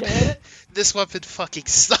Yeah, you god. did. This weapon fucking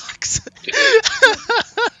sucks.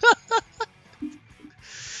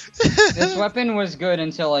 This weapon was good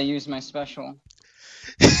until I used my special.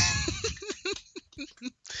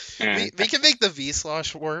 We can make the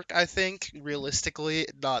V-Slosh work, I think, realistically,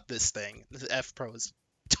 not this thing. The F-Pro is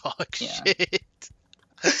dog shit.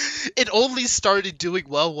 It only started doing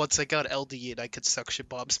well once I got LD and I could suction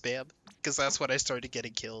bomb spam. Because that's when I started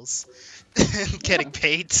getting kills. Getting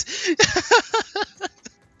paint.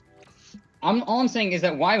 All I'm saying is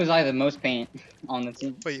that why was I the most paint on the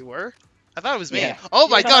team? Wait, you were? I thought it was me. Yeah. Oh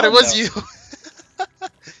my Yeah, god, it was no. you!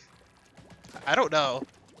 I don't know.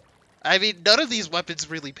 I mean, none of these weapons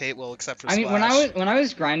really paint well except for I mean, Splash. when I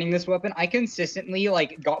was grinding this weapon, I consistently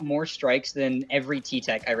got more strikes than every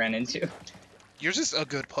T-Tech I ran into. You're just a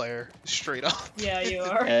good player, straight up. Yeah, you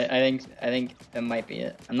are. I think that might be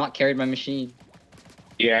it. I'm not carried by machine.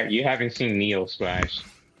 Yeah, you haven't seen Neo Splash.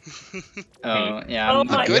 Oh yeah. Oh I'm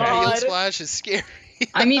A my good God. heal splash is scary.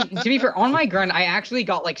 I mean, to be fair, on my grind, I actually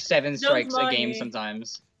got like 7 strikes a game money.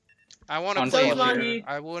 sometimes. I want to On play Soldier. leader.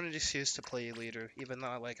 I wanted to choose to play leader, even though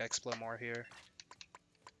I like Explo more here.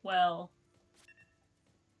 Well,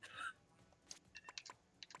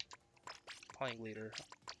 Playing leader.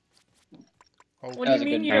 what Oh, do That was you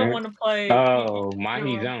a mean good you don't map. want to play? Oh,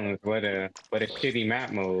 Mighty Hero? Zones. What a shitty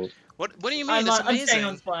map mode. what do you mean? I'm It's staying on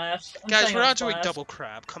amazing. Splash. I'm Guys, staying we're on not doing Splash. double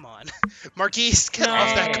crab. Come on. Marquise, get No.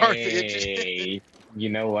 off that garbage. Hey, you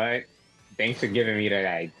know what? Thanks for giving me that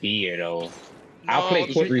idea, though. No, I'll play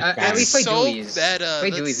You quick should- response. at least play so dualies. meta. Play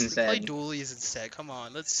Let's dualies instead. Play dualies instead. Come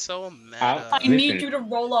on, that's so meta. I'll- I need Listen. you to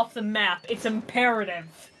roll off the map. It's imperative.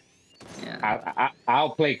 Yeah. I'll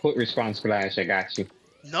play quick response Flash. I got you.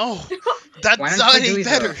 No, Why that's don't not you any do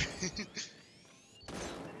better.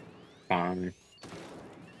 I'm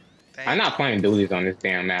Thank not you. playing dualies on this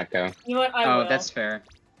damn map though. You know what? I Oh, will. that's fair.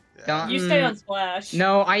 Yeah. Don't- You stay on Splash.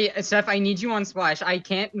 No, Seth, I need you on Splash. I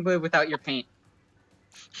can't live without your paint.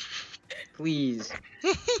 Please.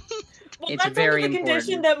 Well, It's that's very under the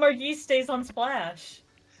condition important. that Margis stays on Splash.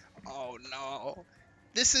 Oh no.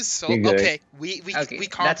 This is so You're good. okay. We Okay, we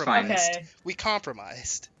that's fine. compromised. Okay. We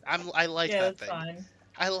compromised. I like Yeah, that that's thing. fine.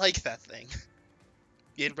 I like that thing.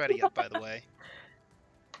 Get ready up, by the way.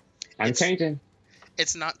 I'm It's- changing.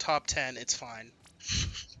 It's not top 10. It's fine.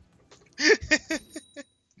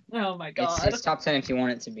 Oh my god. It's top 10 if you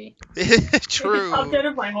want it to be. True. Top 10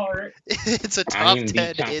 of my heart. It's a I top am the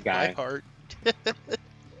 10 chump in my guy. heart. I'm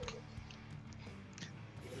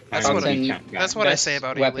That's the what I- chump guy. that's what I Best say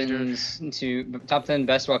about E-Leader. weapons top 10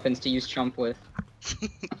 best weapons to use chump with.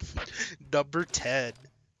 Number 10.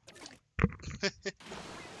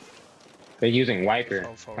 They're using Wiper.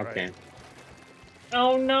 Oh, full right. Okay.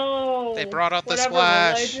 Oh no. They brought out the Whatever will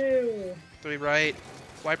I splash. do? 3 right.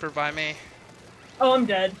 Wiper by me. Oh, I'm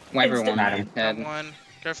dead. Wiper Instant. one. Got him. Got Dead. 1.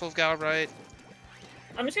 Careful of Gal right.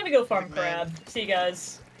 I'm just gonna go farm Man. crab. See you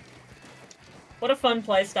guys. What a fun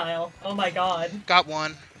play style. Oh my god. Got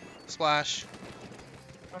 1. Splash.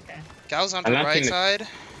 Okay. Gal's on I'm the not right seeing the- side.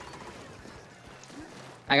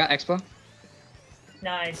 I got Expo.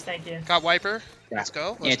 Nice, thank you. Got Wiper. Yeah. Let's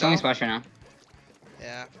go. Let's Yeah, it's go. only splash right now.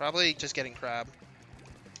 Yeah, probably just getting crab.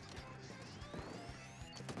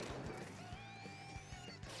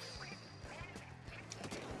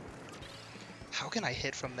 How can I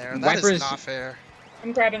hit from there? That is Wipers- not fair.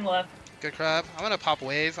 I'm grabbing left. Good crab. I'm gonna pop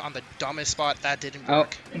wave on the dumbest spot. That didn't Oh,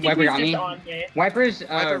 work. I think Wiper he's got just me. on me. Wipers,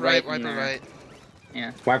 Wiper right, right. in Wiper there. right.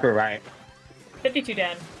 Yeah. Wiper right. 52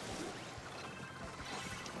 down.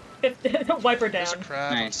 50, Wiper down. There's a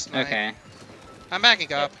crab. on Nice. snipe. Okay. I'm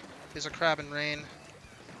backing up. There's a crab in rain.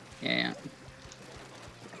 Yeah.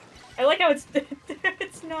 I like how it's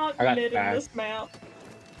it's not I got mid in that. this map.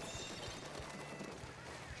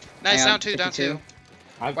 Nice, I down got two, down 52. two.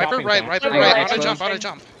 I'm Wiper dropping right, jump. Wiper Wiper right. right, Auto jump, close. auto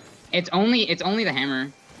jump. It's only the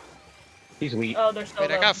hammer. He's weak. Oh, they're still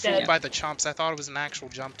Wait, I got dead. fooled by the chumps. I thought it was an actual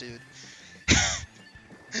jump, dude.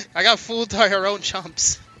 I got fooled by our own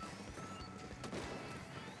chumps.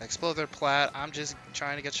 Explode their plat. I'm just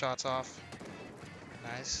trying to get shots off.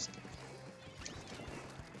 Nice.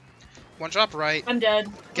 One drop right. I'm dead.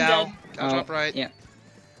 I'm Gal. dead. Gal Oh, drop right. yeah.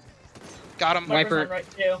 Got him. Wiper's Wiper. on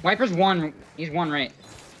right too. Wiper's one. He's one right.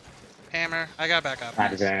 Hammer. I got back up.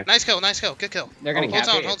 Out of that. Nice kill, nice kill. Good kill. They're gonna Oh, cap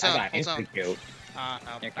hold on, it. hold I on, got hold on. instant kill. No,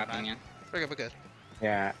 They're never capping mind. it. We're good, we're good.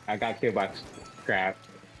 Yeah, I got killed by crab.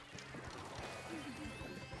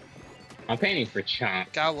 I'm painting for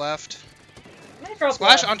chomp. Gal left. I'm gonna drop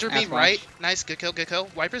Splash left. under me Splash. right. Nice, good kill, good kill.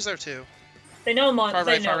 Wiper's there too. They know I'm on. Far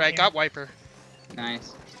they right, know far right. me. Got Wiper.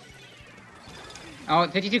 Nice. Oh,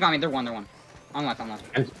 52 got me. They're one. On left. I'm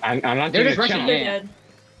launching They're the just rushing chomp. They're Yeah. dead.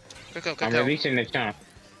 Good kill, good I'm kill. releasing the chomp.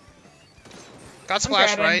 Got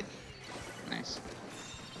Splash grabbing. right. Nice.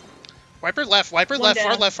 Wiper left, Wiper One left,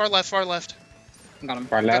 far down. left, far left, far left. Got him.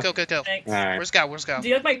 Far Good left. kill, good kill. Thanks. Alright. Where's Gal? Where's Gal? Do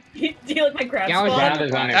you like my do you like my grab Gal is spot? Gal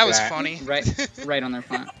is on it. That was Flat. funny. Right on their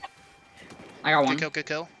front. I got Good one. kill, good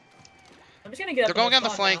kill. I'm just gonna get They're up going in on the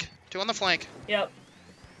spawn flank. Two on the flank. now. Yep.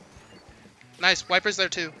 Nice. Wiper's there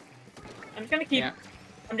too. I'm just gonna keep. Yeah.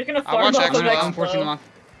 I'm just gonna I'll farm watch off X of well. I'm forcing them Expo. off.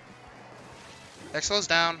 Exlo's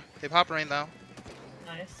down. They pop rain though.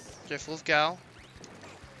 Nice. Careful of Gal.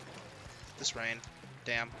 This rain.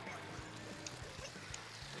 Damn.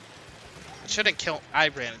 I shouldn't kill. I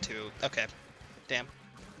ran into. Okay. Damn.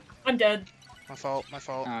 I'm dead. My fault. My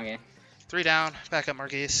fault. Oh, okay. 3 down. Back up,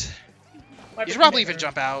 Marquise. Wiper You should probably can even hit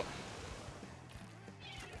jump out.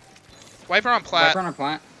 Wiper on plat. Wiper on our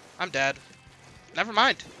plat. I'm dead. Never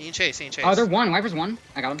mind. He can chase. He can chase. Oh, they're one. Wiper's one.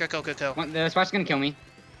 I got him. Good kill. Good kill. One, the splash gonna kill me.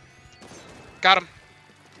 Got him.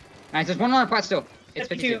 Nice. There's one on our plat still. her. It's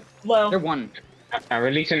 52 52. low. They're one. I'm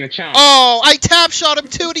releasing the chomp. Oh, I tap shot him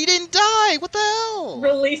too and he didn't die. What the hell?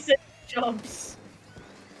 Release it. Jumps.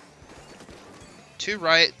 2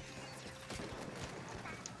 right.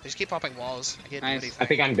 They just keep popping walls. I can't Nice. do anything. I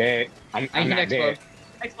think I'm dead. I'm I not hit dead.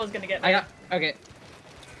 Explode. Expo's gonna get me. I got. Okay.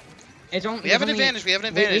 It's only. We have an it's only- advantage. We have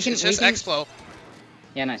an we advantage. can- It's we just can- Explo.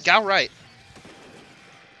 Yeah, nice. Gal right.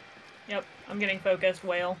 Yep. I'm getting focused.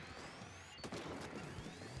 Whale.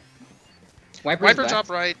 Wiper. Wiper drop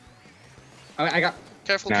right. Oh, I got.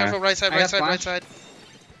 Careful, Nah. careful. Right side, I right got side, right flash. side.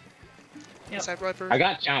 Yep. Right side, Wiper. I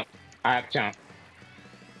got chomp. I have chomp.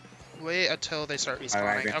 Wait until they start respawning.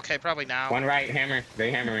 Alright, good. Okay, probably now. One right hammer.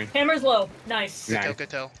 They hammering. Hammer's low. Nice. Good Nice. kill, good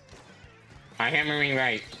kill. I'm hammering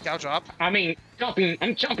right. Gal drop. I mean, jumping.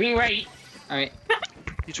 I'm jumping right. All right.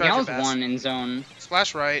 You tried your Gal's best. one in zone.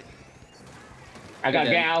 Splash right. I got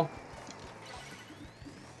Good. gal.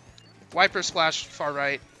 Wiper splash far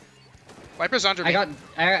right. Wiper's under me. I got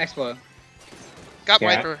Explo. Got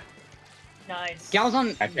Yeah. Wiper. Nice. Gal's on.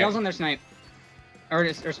 Okay. Gal's on their snipe.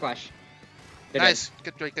 Or splash. They're Nice.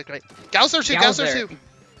 Good, great, good, great. Gal's there too. Gal's Gal's there there. too.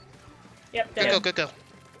 Yep. Good Dead. kill, good kill.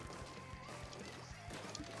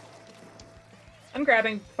 I'm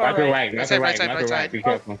grabbing far Wiper right. right. Right side, Wiper right right. side, Wiper right side. right. Be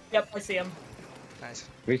careful. Yep. I see him. Nice.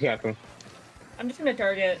 Be careful. I'm just gonna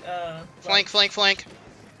target. Flank, flank, flank.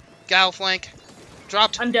 Gal flank.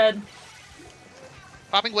 Dropped. I'm dead.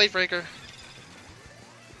 Popping wave breaker.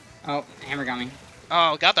 Oh, hammer got me.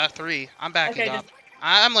 Oh, got that 3. I'm backing Okay, up.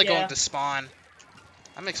 I'm like yeah. going to spawn.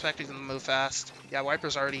 I'm expecting them to move fast. Yeah,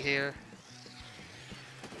 Wiper's already here.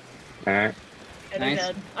 Alright. Yeah, they're Nice.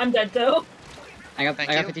 dead. I'm dead though. I got. Thank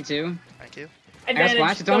I got you. 52. Thank you. I got Advantage.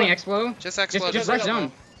 splash. It's Go. only Explo. Just Just explode. rush go, go.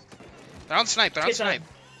 zone. They're on snipe. They're on Get done. snipe.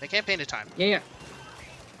 They can't paint in time. Yeah.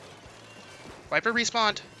 Wiper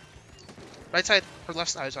respawned. Right side or left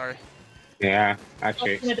side, sorry. Yeah. I Oh,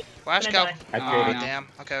 tricked. I'm Flash gonna Gal. die. I Oh, traded. no. damn.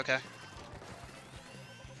 Okay, okay.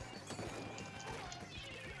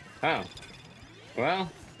 Oh.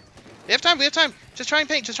 Well, We have time. We have time. Just try and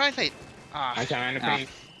paint. Just try and paint. Ah, I'm trying to Ah. paint.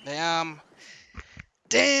 damn.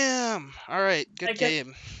 Damn. All right. Good I get-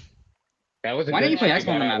 game. That was a Why good didn't you play trade Expo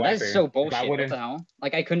by on the that map? That is Wiper. so If I bullshit. What would've, the hell?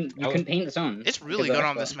 Like you couldn't paint the zone. It's really because good of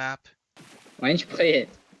on this Expo. map. Why didn't you play it?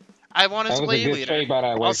 I wanted that to was a play good leader. trade by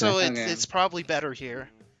that Wiper. Also, Okay. it's probably better here,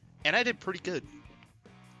 and I did pretty good.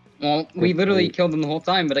 Well, we literally Wait. killed them the whole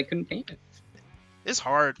time, but I couldn't paint it. It's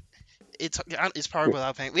hard. It's hard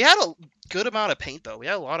without paint. We had a good amount of paint though. We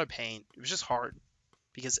had a lot of paint. It was just hard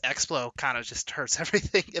because Explo kind of just hurts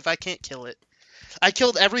everything if I can't kill it. I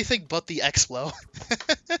killed everything but the Explo.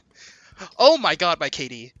 Oh my god, my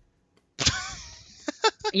KD.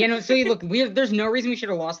 Yeah, no. So look, there's no reason we should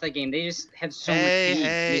have lost that game. They just had so much paint.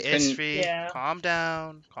 Hey, We couldn't. Isfree, Yeah. calm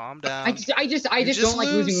down, calm down. I just just don't like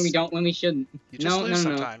losing when we lose. when we shouldn't. You just No, lose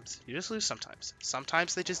no, no. sometimes. You just lose sometimes.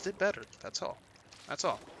 Sometimes they just did better. That's all. That's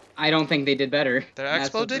all. I don't think they did better. Their That's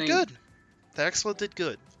Expo the did thing. good. The Expo did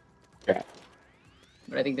good. But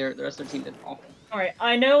I think the rest of their team did awful. Alright,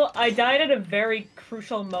 I know I died at a very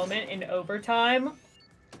crucial moment in overtime.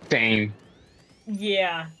 Same.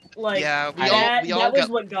 Yeah, like Yeah, we that all was got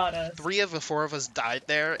what got us. 3 of the 4 of us died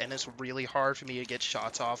there, and it's really hard for me to get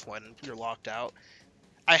shots off when you're locked out.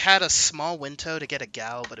 I had a small window to get a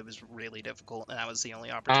gal, but it was really difficult, and that was the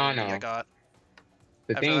only opportunity no. I got.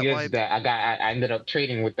 The After thing that is wipe. that I ended up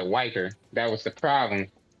trading with the Wiper. That was the problem.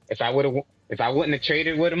 If I wouldn't have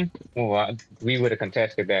traded with him, well, we would have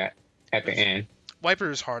contested that at the end. Wiper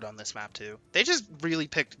is hard on this map too. They just really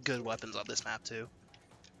picked good weapons on this map too.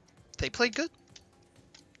 They played good.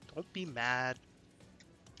 Don't be mad.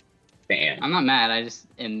 Damn. I'm not mad. I just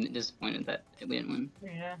am disappointed that we didn't win.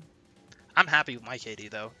 Yeah. I'm happy with my KD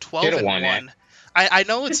though. 12 Should've and won 1. that. I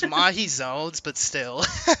know it's Mahi zones, but still.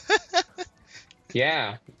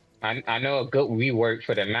 Yeah, I know a good rework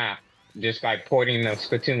for the map. Just by porting the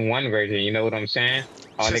Splatoon 1 version, you know what I'm saying?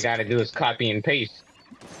 All they Just- gotta do is copy and paste.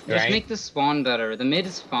 Just Right? make the spawn better. The mid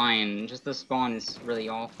is fine. Just the spawn is really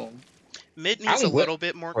awful. Mid needs a would- little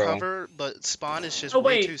bit more bro. cover, but spawn is just Oh,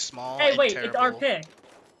 way wait. too small. Hey, and wait, terrible. it's our pick.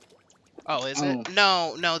 Oh, is Oh. it?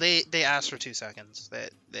 No, they asked for 2 seconds.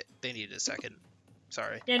 They needed a second.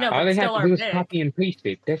 Sorry. Yeah, no, All but they it's have still to our do is pick. copy and paste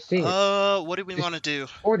it. That's it. What do we Just- want to do?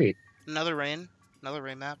 Port it. Another rain? Another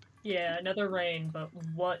rain map? Yeah, another rain, but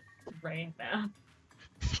what rain map?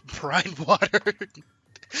 Brine water.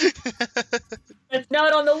 It's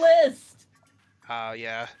not on the list. Oh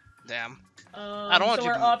yeah. Damn. I don't want so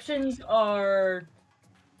you our to- options are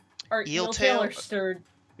Eel Eel tail? Tail or Sturd.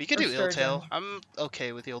 We could Or do Eel Tail. Sturgeon. I'm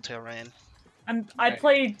okay with Eel Tail rain. I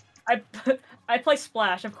play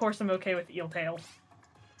Splash. Of course, I'm okay with Eel Tail.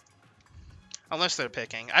 Unless they're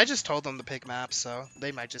picking. I just told them to pick maps, so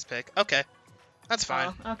they might just pick. Okay. That's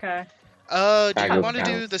fine. Oh, okay. Do I we go want to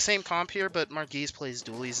down. do the same comp here, but Marquise plays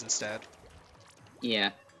dualies instead?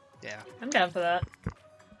 Yeah. Yeah. I'm down for that.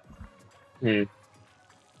 Did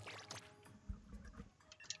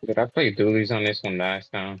I play dualies on this one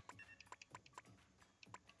last time?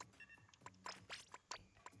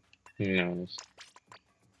 Who knows?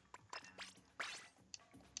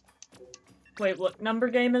 Wait, what number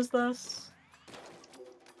game is this?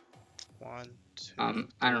 1, 2,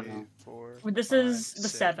 I don't 3, know. 4, Well, this 5, is the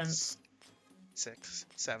 6, 7th. 6,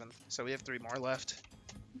 7. So we have 3 more left.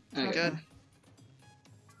 Okay.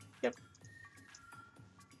 Good.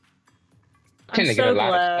 Tend I'm to get a so lot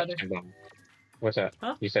glad. of stuff going. What's up?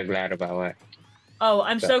 Huh? You said glad about what? Oh,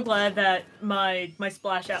 I'm so glad that my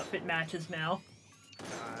Splash outfit matches now.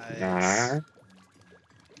 Nice. Nah.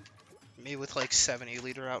 Me with like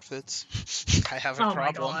 70-liter outfits. I have a Oh my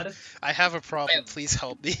problem. god. I have a problem. Please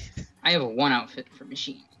help me. I have one outfit for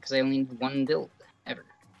machine because I only need one build ever.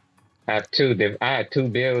 I have I had 2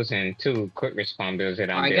 builds and 2 quick respawn builds that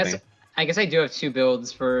I'm building. I guess I do have 2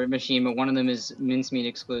 builds for machine, but one of them is mincemeat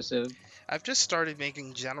exclusive. I've just started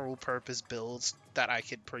making general purpose builds that I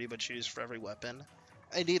could pretty much use for every weapon.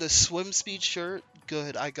 I need a swim speed shirt.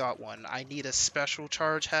 Good, I got one. I need a special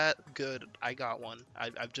charge hat. Good, I got one.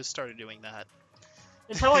 I've just started doing that.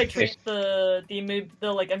 It's how I treat the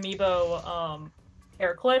like amiibo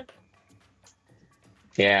hair clip.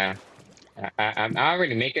 Yeah. I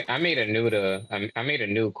already make it. I made a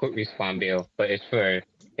new quick respawn build, but it's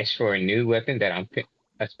for a new weapon that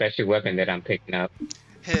a special weapon that I'm picking up.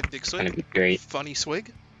 Hey, Big It's gonna Swig. be great. Funny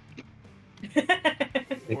Swig?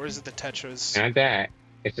 Or is it the Tetras? Not that.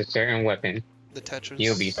 It's a certain weapon. The Tetras?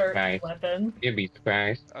 You'll be Certain surprised. weapon. You'll be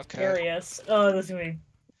surprised. Okay. Curious. Oh, this is gonna be.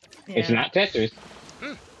 Yeah. It's not Tetris.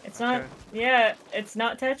 It's not. Okay. Yeah, it's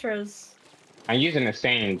not Tetris. I'm using the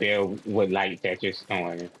same build with light Tetris. Don't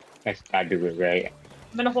worry. I do it right.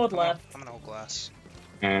 I'm gonna hold left. I'm gonna hold glass.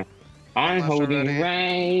 I'm left holding already.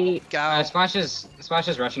 right. Gal. Splash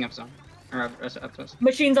is rushing up zone. Or up to us.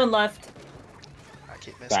 Machine's on left. I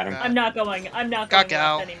keep missing Got him. that. I'm not going Got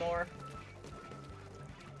gal. left anymore.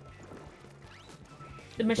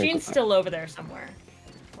 The machine's still over there somewhere.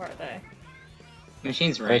 Where are they?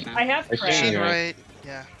 Machine's right now. I have Machine crab. right.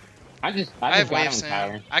 Yeah. I just I have got wave on soon.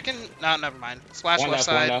 tower. I can. No, never mind. Splash One left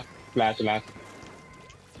left, one side. left. Flash left.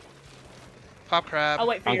 Pop crab. I'll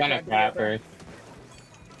wait for I'm your gonna crab to grab be over. first.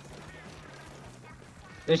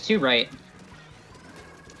 There's 2 right.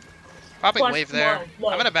 Popping Flash wave there. low.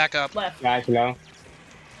 I'm gonna back up. Left. Flash low.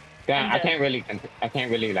 Damn, I'm I dead.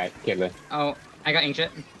 can't really like kill it. Oh, I got inkjet.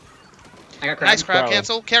 I got crab. Nice crab Bro.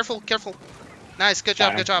 cancel. Careful, careful. Nice. Good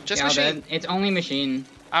job. Got Good job. Just Gal machine. dead. It's only machine.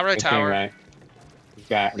 I'll right Okay, tower. right.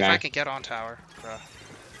 Got If I that. can get on tower, bro.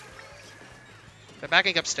 They're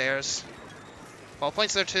backing upstairs. Ball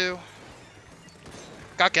points there too.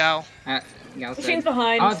 Got Gal. Gal's Machine's dead.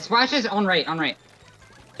 behind. Oh, splash is on right, on right.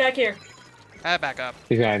 Back here. Back up.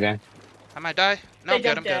 He's right there. I might die. No, I'm They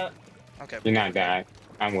good. I'm jumped good. out. Okay. You're not dead.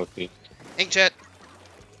 I'm with you. Inkjet.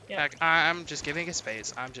 Yeah. Back. I'm just giving it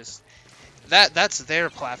space. I'm just. That's their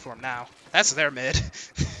platform now. That's their mid.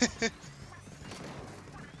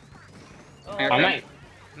 Oh, I I Okay. might.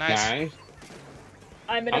 Nice. Nice.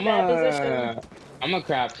 I'm in a bad position. I'm a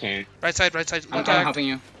crab king. Right side. Right side. I'm One tag. helping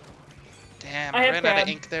you. Damn. I I have ran out of crab.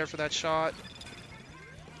 ink there for that shot.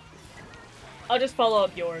 I'll just follow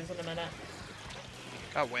up yours in a minute.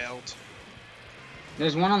 Got whaled.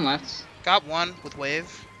 There's one on left. Got one with wave.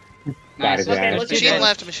 Got it, Okay, guys. let's do Machine this.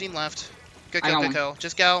 left. Machine left. Good I kill. got Good one. kill.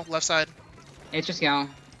 Just Gal. Left side. It's just Gal.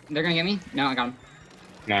 They're gonna get me? No, I got him.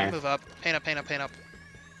 Nice. Move up. Paint up. Paint up. Paint up.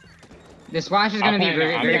 The splash is gonna be I'm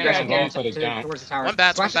very, gonna very go aggressive for the to, jump. towards the tower. One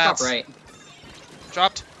bats, Splash one is top bats. right.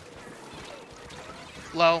 Dropped.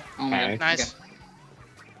 Low. Oh my Mm, god. Nice. Okay.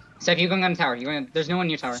 Seth, you going on the tower. There's no one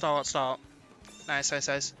near tower. Stall it. Stall it. Nice. Nice.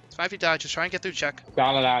 Nice. It's 5 feet down. Just try and get through check.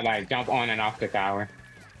 Solid out, like jump on and off the tower.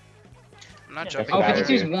 I'm not Yeah. jumping. Oh, That's what I would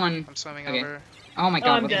 52's do. one. I'm swimming Okay. over. Oh my Oh,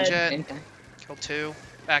 god. I'm what the dead. shit? Killed 2.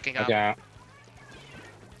 Backing up. Watch out.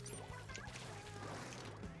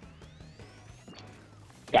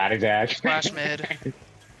 Got his ass. Splash mid.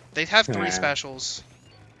 They have 3 Yeah. specials.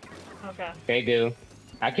 Okay. They do.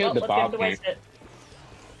 I killed the let's get him ball to king. waste it.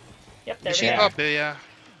 Yep, there Machine we Yeah. go. pop. Booyah.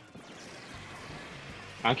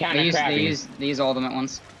 I'm kind They of use, crabbing. they use all of them at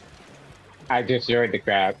once. I destroyed the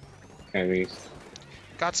crab, at least.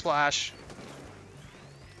 Got splash.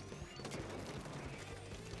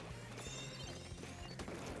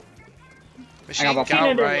 Machine ball. Machine Gal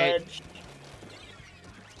under right. ledge.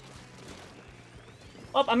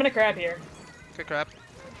 Oh, I'm gonna crab here. Good crap.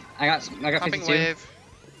 I got Pumping 52. wave.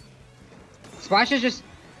 Splash is just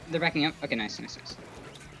they're backing up. Okay, nice.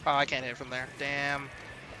 Oh, I can't hit from there. Damn.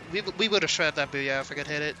 We would have shredded that booyah if I could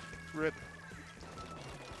hit it. Rip.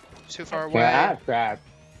 Too far away. Yeah, I have crab.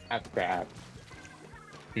 I have crab.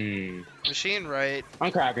 Machine right.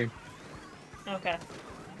 I'm crabbing. Okay.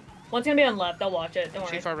 One's gonna be on left. I'll watch it. Don't worry.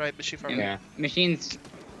 Machine far right. Machine far right. Yeah. Machine's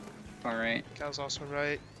far right. Gal's also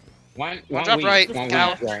right. One drop weak, right, One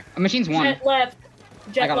Gal. weak, right. Machine's one. Jet left.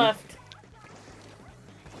 I Jet got him. left.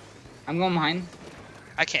 I'm going behind.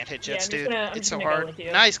 I can't hit Yeah, jets, I'm just dude. gonna- I'm It's just so gonna go hard. with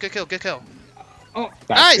you. Nice. Good kill. Good kill. Oh,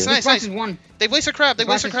 Nice, you. nice. Splash is one. They wasted crab. They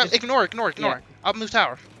Splash wasted is crab. just- Ignore. Yeah. I'll move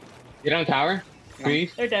tower. Get on tower,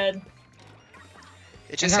 please. They're dead.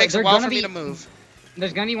 It just And takes a they're while gonna for me be- to move.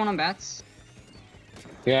 There's gonna be one on bats.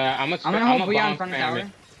 Yeah, I'm I'm gonna hold Booyah in front of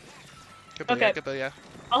tower. Good booyah. Okay. Good booyah.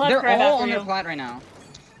 I'll have They're crab all after on you. their flat right now.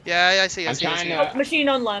 Yeah, I see. I I'm see. I trying see. to- Oh, machine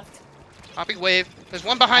on left. Popping wave. There's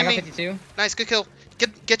one I behind got me. 52. Nice. Good kill.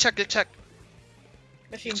 Get check. Get check.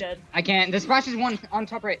 Machine dead. I can't. The splash is one on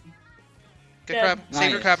top right. Good Dead. crab. Save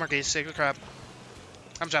your Nice. crab, Marquise. Save your crab.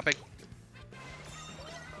 I'm jumping.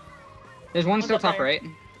 There's one One's still up top there. right.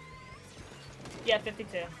 Yeah,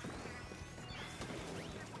 52.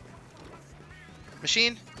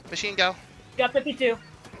 Machine. Machine go. Got 52. I'm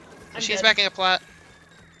Machine's dead. backing up flat.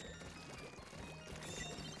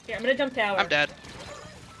 Here, I'm gonna jump tower. I'm dead.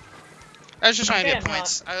 I was just trying to Okay, get I'm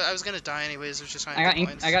points. I was gonna die anyways. I was just trying to I got get ink.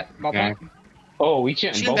 points. I got ball Yeah. point. Oh, we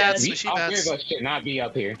shouldn't. Machine Both, bats, we, machine all three bats. of us should not be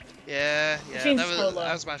up here. Yeah. Machine's That so low.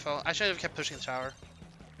 was my fault. I should have kept pushing the tower.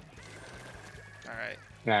 All right.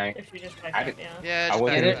 Like, If you just back I up, did- yeah. Yeah. I Just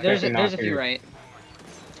wasn't Yeah, back up. there's a expecting not few to. right.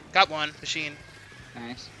 Got one. Machine.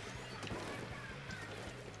 Nice.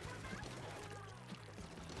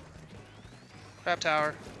 Crab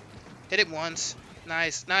tower. Hit it once.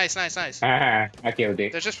 Nice. Nice. Nice. Nice. I killed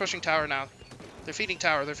it. They're just pushing tower now. They're feeding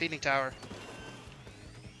tower. They're feeding tower.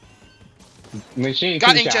 Machine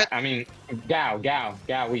Got two inkjet. shot. I mean, Gal,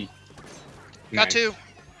 weak. Got Nice. 2.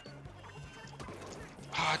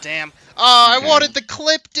 Oh damn. Oh, I Okay. wanted the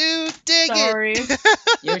clip, dude. Dang Sorry. it.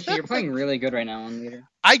 Yoshi, you're playing really good right now on leader.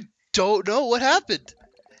 Don't know what happened.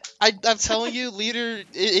 I'm telling you, leader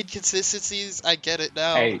inconsistencies. I get it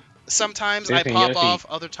now. Hey, Sometimes I Listen, pop Yoshi. off,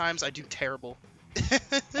 other times I do terrible.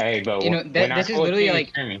 Hey, but You know, when our this is full literally team like-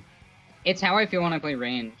 is scrimming, It's how I feel when I play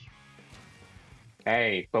range.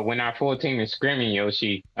 hey, but when our full team is scrimming,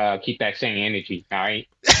 Yoshi, keep that same energy, all right?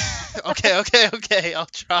 Okay. I'll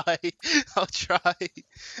try. I'll try.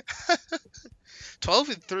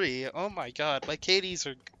 12-3. Oh my god, my KDs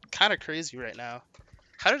are kind of crazy right now.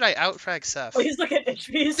 How did I outfrag Seth? Please look at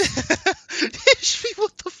Ishvi's. Ishvi,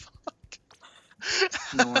 what the fuck?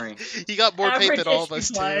 Don't worry. He got more paint Average than all of us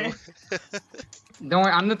Ishvi too. Don't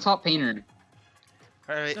worry, I'm the top painter.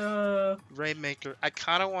 Alright, Rainmaker. I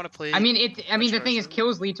kind of want to play. I mean, the thing is, treasure.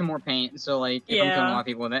 kills lead to more paint. So like, if I'm killing a Yeah. lot of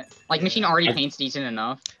people, that like Yeah. machine already paints decent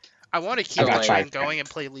enough. I want to keep I the got train five. going and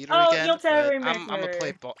play leader Oh, again. you'll tell But I'm gonna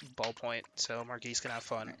Rainmaker. play ballpoint, so Marquise can have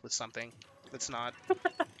fun with something that's not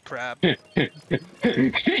crab.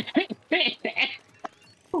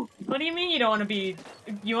 What do you mean you don't want to be?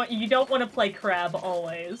 You don't want to play crab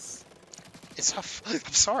always? It's tough. I'm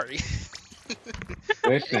sorry.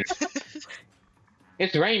 Listen,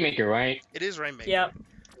 it's Rainmaker, right? It is Rainmaker. Yep.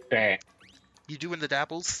 Bad. You doing the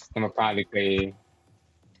dapples? I'm gonna probably play.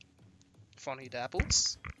 Funny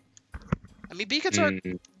dapples? I mean, beacons are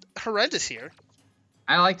Mm, horrendous here.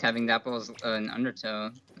 I liked having Dapples in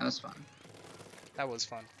Undertow. That was fun. That was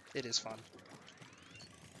fun. It is fun.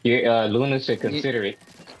 yeah, Luna should consider it.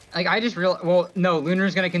 Like I just well, no,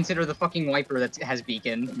 Lunar's gonna consider the fucking wiper that has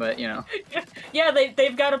beacon, but you know. Yeah,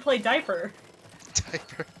 they've got to play diaper.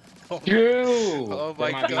 Diaper. Oh my, True. Oh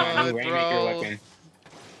my That might be my God, new Rainmaker bro. weapon.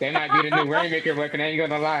 They might be the new Rainmaker weapon. I ain't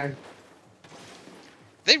gonna lie.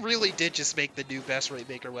 They really did just make the new best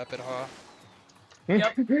Rainmaker weapon, huh?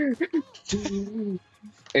 Yep.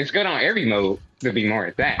 It's good on every mode. To be more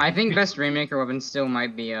exact. I think best Rainmaker weapon still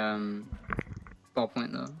might be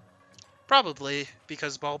ballpoint though. Probably,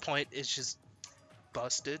 because ballpoint is just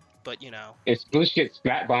busted, but you know, If Sploosh gets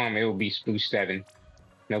Splat Bomb, it will be Sploosh 7.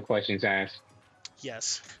 No questions asked.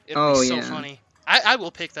 yes. It'll Oh, be so yeah. funny. I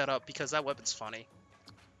will pick that up because that weapon's funny.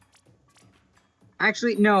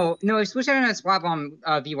 Actually, no, if Switch had a Splat Bomb,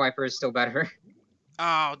 V-Wiper is still better.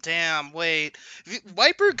 Oh, damn, wait.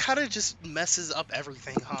 Wiper kind of just messes up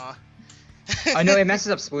everything, huh? I know it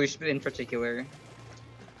messes up Sploosh in particular.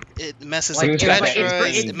 It messes Like, up it's Tetris,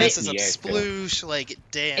 like- it messes up yeah, Sploosh, like,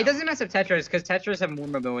 damn. It doesn't mess up Tetris, because Tetris have more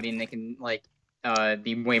mobility and they can, like,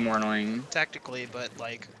 be way more annoying. Technically, but,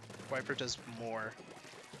 like, Wiper does more.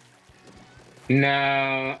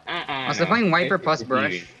 No, Also, playing Wiper plus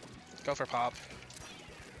Brush. Go for Pop.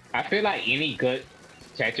 I feel like any good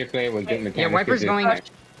Tetris player would get mechanics. Yeah, Wiper's is going like-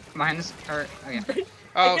 behind this, or, oh yeah. Oh,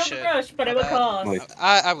 I killed shit. the brush, but My it would bad. cost.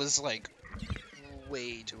 I was, like,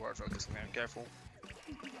 way too hard focusing there. Careful.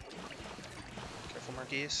 Careful,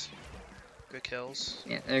 Marquise. Good kills.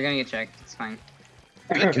 Yeah, they're gonna get checked, it's fine.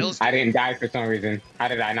 Good kills, I dude. didn't die for some reason. How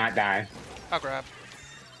did I not die? I'll grab.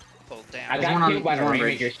 Oh, damn. I There's got one on- killed by the there's one on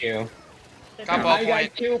Rainmaker bridge. shield. Got Yeah. ball I got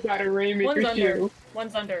point. killed by the Rainmaker One's under. shield.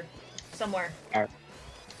 One's under. Somewhere.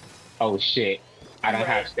 Oh shit. I don't Right.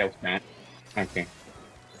 have stealth now. Okay.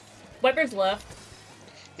 Wiper's left.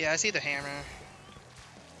 Yeah, I see the hammer.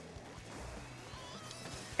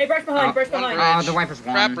 Hey, brush behind, Oh, brush one behind. bridge. The Wiper's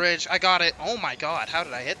one. Crab bridge. I got it. Oh my god, how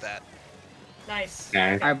did I hit that? Nice.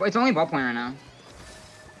 Nice. Alright, but it's only ballpoint right now.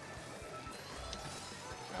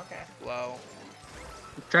 Okay. Low.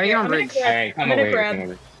 Try to get Yeah, on I'm gonna bridge. grab- Alright, come I'm gonna over here. grab- Come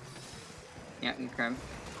over. Yeah, you grab.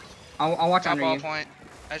 I'll watch Got under ball you. point.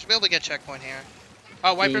 I should be able to get checkpoint here.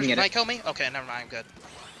 Oh, Wiper can get might it. kill me? Okay, never mind, I'm good.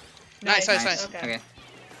 Nice. Okay. Okay.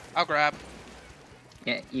 I'll grab.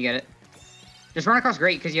 Yeah, you get it. Just run across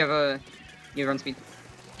great, because you have run speed.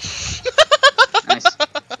 Nice.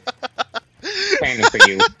 Planning for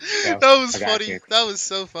you. So, That was I got funny. you. That was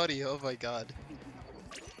so funny. Oh my god.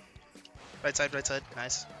 Right side, right side.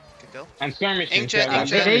 Nice. Good go. I'm skirmishing. Ancient, Steph, I'm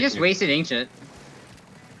ancient. They just skirmishing. wasted Ancient.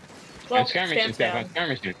 Well, I'm skirmishing, stands Steph. I'm down.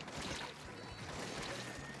 skirmishing.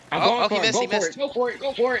 I'm Oh, going oh, for he it. missed, Go he for missed. it. Go for it.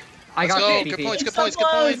 Go for it. I Let's got go. the Good PP. points, good It's so points, good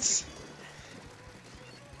close. points.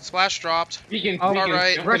 Splash dropped. Beacon. Oh, beacon.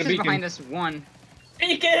 alright. Jump for Rush the is beacon. behind us, one.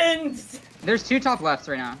 Beacons! There's two top left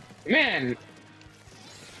right now. Man.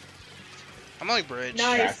 I'm on bridge.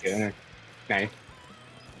 Nice. Gotcha. Nice.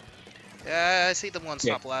 Yeah, I see the one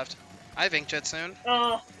Yeah. top left. I have Inkjet soon.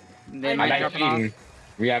 Oh, They I might I like drop it off. feeding.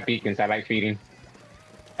 We have beacons. I like feeding.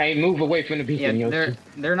 Hey, move away from the Yeah, beacon, Yoshi.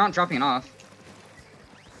 they're not dropping it off.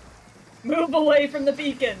 move away from the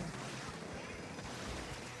beacon.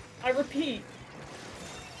 I repeat.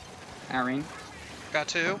 Irene. Got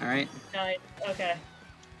two. Alright, Nice. Okay.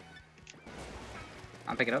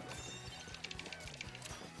 I'll pick it up.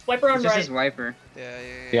 Wiper on It's just right. his wiper. Yeah.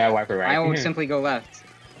 Yeah, wipe it right. I will simply go left.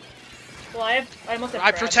 Well, I almost have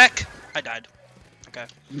I crab. protect. I died. Okay.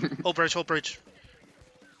 Hold bridge, hold bridge.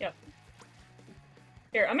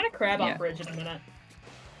 Here, I'm gonna crab on Yeah. bridge in a minute.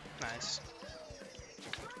 Nice.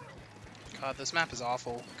 God, this map is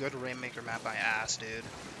awful. Good Rainmaker map by ass, dude.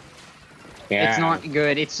 Yeah. It's not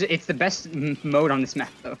good. It's the best mode on this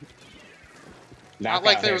map though. Not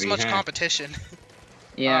like Knockout there was heavy, much huh? competition.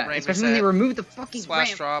 Yeah, rain especially when they reset. removed the fucking Splash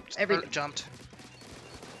ramp. dropped. everything. Jumped.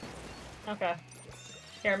 Okay.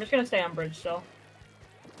 Here, I'm just gonna stay on bridge still.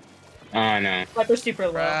 Oh no. Viper's super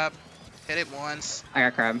low. Grab. Hit it once. I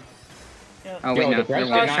got crab. Yeah. Oh wait, Yo, no. the brush Never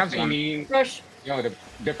mind. did not Crab's see one. me. Rush. Yo, the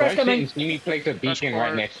Brush brush coming. didn't see me place a Brush beacon core.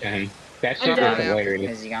 right next to him. That I'm shit dead. was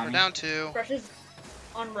hilarious. As he got We're me. down 2. Brush is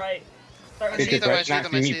on right. Start I Did see the them, I brush see not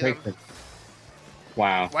them, see I me see place them. the...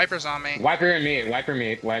 Wow. Wiper's on me. Wiper in mid, wiper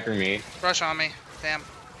mid, wiper mid. Brush on me. Damn.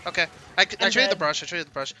 Okay. I traded the dead. brush. I traded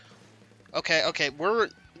the brush. Okay, okay. We're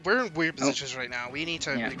in weird positions right now. We need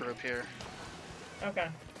to Yeah. regroup here. Okay.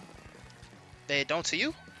 They don't see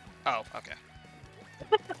you? Oh, okay.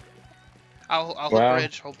 I'll hold Well-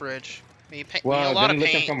 bridge. Hold bridge. We need Well, a lot of them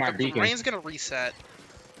looking paint. for my The beacon. rain's gonna reset.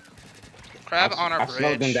 Crab on our I bridge.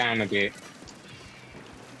 slowed them down a bit.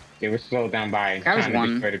 They were slowed down by Crab was trying to one.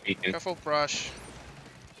 destroy the beacon. Careful, brush.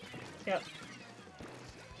 Yep.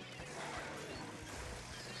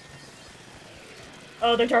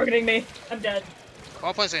 Oh, they're targeting me. I'm dead.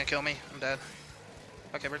 Ball point's gonna kill me. I'm dead.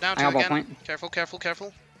 Okay, we're down I 2 got ball again. point. Careful, careful,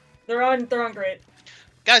 careful. They're on great.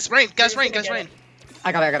 Guys, rain! Guys, You're rain! gonna Guys, get rain!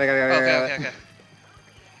 I got it. Okay, okay, okay.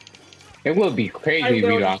 It would be I crazy if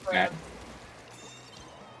will we just lost that. grab.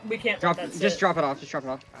 We can't Drop. let that Just sit. drop it off. Just drop it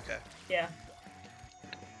off. Okay. Yeah.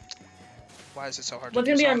 Why is it so hard One's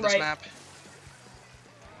to do gonna be so on on this right. map?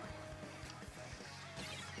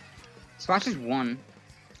 Splash is one.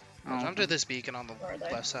 I'll Oh. jump to this beacon on the Where are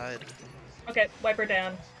they? left side. Okay, wiper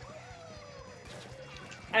down.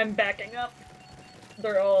 I'm backing up.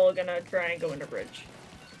 They're all gonna try and go into bridge.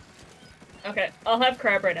 Okay, I'll have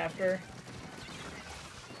crab right after.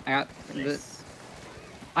 Nice.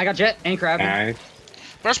 I got jet and crab. Nice.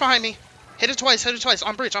 Brush behind me. Hit it twice. Hit it twice.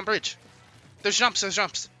 On bridge. On bridge. There's jumps. There's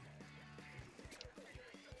jumps.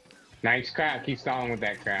 Nice crap. Keep stalling with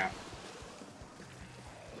that crap.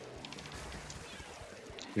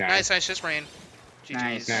 Nice, nice. Just rain. GG's.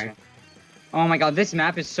 Nice. Nice. Oh my god, this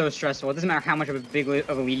map is so stressful. It doesn't matter how much of a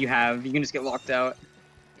of a lead you have. You can just get locked out.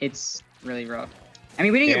 It's really rough. I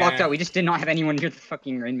mean, we didn't get locked Yeah. out. We just did not have anyone near the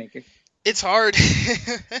fucking Rainmaker. It's hard.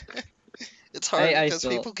 It's hard I because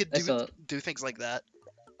still- people could I still- do things like that.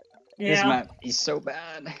 This Yeah. map is so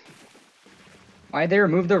bad. Why'd they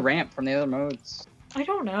remove the ramp from the other modes? I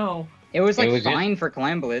don't know. It was like It was just- fine for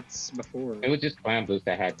Clam Blitz before. It was just Clan Boost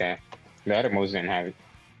that had that. The other modes didn't have it.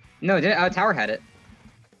 No, Tower had it.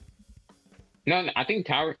 No, I think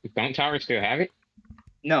Tower, don't Tower still have it?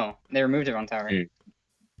 No, they removed it on Tower. Mm.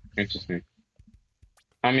 Interesting.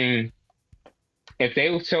 I mean, if they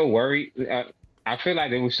were so worried, I feel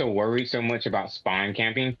like they were so worried so much about spawn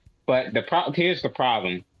camping. But here's the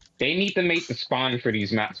problem: they need to make the spawn for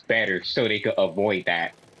these maps better so they could avoid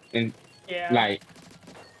that. And Yeah. like,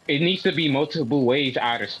 it needs to be multiple ways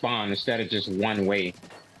out of spawn instead of just one way.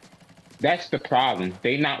 That's the problem.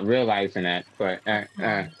 They not realizing that, but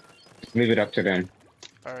leave it up to them.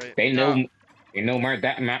 All right. They know. They know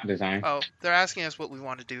that map design. Oh, they're asking us what we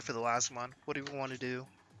want to do for the last one. What do we want to do?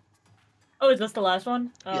 Oh, is this the last one?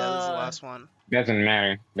 Yeah, this is the last one. Doesn't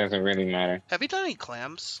matter. Doesn't really matter. Have you done any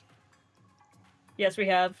clams? Yes, we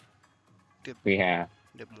have. We have.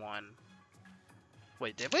 Did one.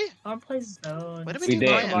 Wait, did we? I want to play zone. What did We do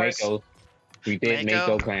did clams? Mako. We did Mako?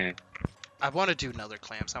 Mako clan. I want to do another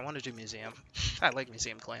clams. I want to do museum. I like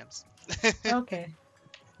museum clams. Okay. Want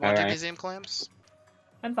to do Alright. museum clams?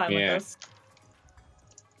 I'm fine Yeah. with this.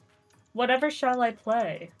 Whatever shall I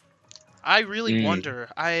play? I really Mm. wonder.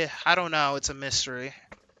 I don't know. It's a mystery.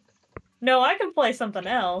 No, I can play something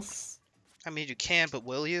else. I mean, you can, but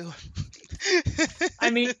will you? I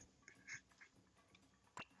mean,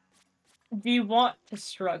 do you want to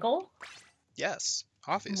struggle yes,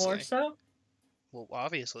 obviously. more so? Well,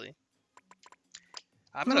 obviously.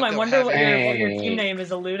 I'm gonna I go wonder what heavy. your Hey. team name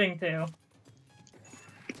is alluding to.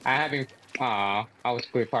 I haven't. I was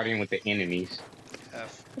quit partying with the enemies.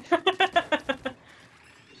 F.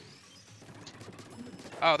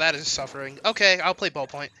 Oh, that is suffering. Okay, I'll play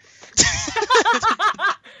ballpoint.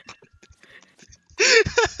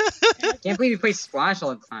 Can't believe you play Splash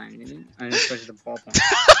all the time, dude. I mean, especially the ballpoint.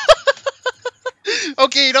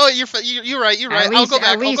 Okay, you know what? You're right. You're right. I'll go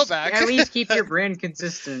back. I'll go back. At least keep your brand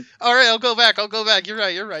consistent. All right, I'll go back. I'll go back. You're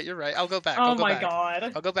right. You're right. You're right. I'll go back. Oh I'll go my back.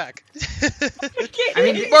 god. I'll go back. I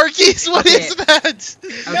mean, Marquise, what Okay. is that?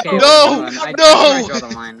 Okay, No, hold on. I no. draw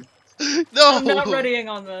the line. No. I'm not readying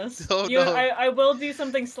on this. No, no. I will do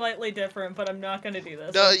something slightly different, but I'm not gonna do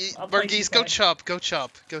this. No, I'll play Bargis, TK. go chop, go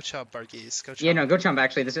chop, go chop, Bargis, go chop. Yeah, no, go chump.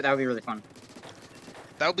 Actually, that would be really fun.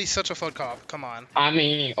 That would be such a fun comp. Come on. I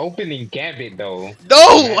mean, opening Gambit though.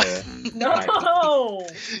 No! Yeah. No.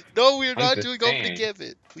 No, we're I'm not just doing saying. opening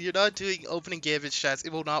gambit. We are not doing opening gambit shots.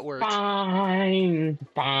 It will not work. Fine.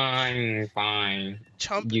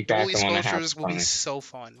 Chump You dual guys don't wanna have exposures will be fun. so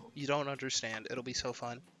fun. You don't understand. It'll be so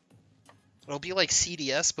fun. It'll be like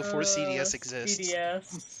CDS before CDS exists.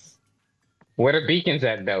 CDS. Where the beacons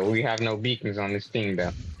at though? We have no beacons on this team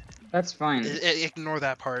though. That's fine. Ignore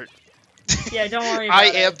that part. Yeah, don't worry about I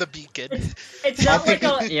it. am the beacon. It's not like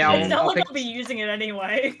I'll, Yeah, it's not I'll like pick- I'll be using it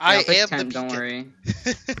anyway. I I'll pick am the 10, beacon. don't worry.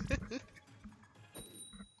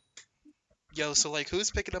 Yo, so like,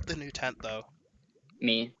 who's picking up the new tent though?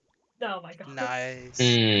 Me. Oh my god. Nice.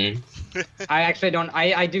 I actually don't.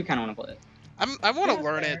 I do kind of want to play it. I want to Yeah,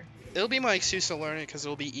 learn it. fair. It'll be my excuse to learn it because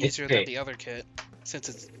it'll be easier than sick. the other kit, since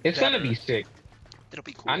It's gonna better. be sick. It'll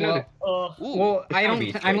be cool. I know. Well, Ugh. Ooh. Well, I gonna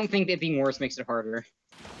be don't think that being worse makes it harder.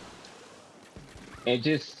 It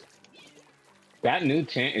just that new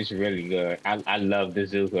tent is really good. I love the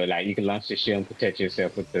Zuka. Like you can launch the shield and protect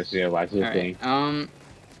yourself with the shield while Zuka. Alright.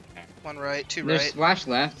 One right, two There's right. Splash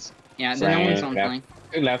left. Yeah, Right, no one's left. on flank.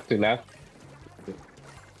 Two left.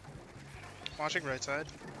 Watching right side.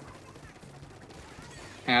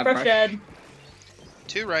 Yeah, Brush dead.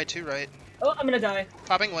 Two right, two right. Oh, I'm gonna die.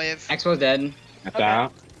 Popping wave. Expo's dead. That's Okay.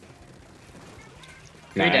 out.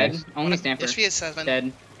 Three Nice. dead. Only Stamper. HP is 7.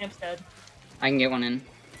 Dead. Amp's dead. I can get one in.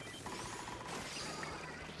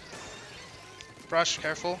 Brush,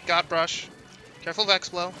 careful. Got brush. Careful Vex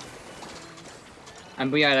blow.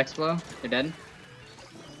 I'm Booyah at Explo. They're dead.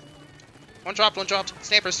 One dropped, one dropped.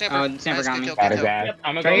 Stamper, stamper. Oh, Stamper got good me. kill, Got good his kill. ass. Yep.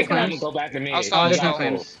 I'm Very gonna close. go back to mid. I'll stop, Oh, there's no I'll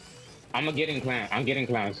claims. I'm gonna get in clan. I'm getting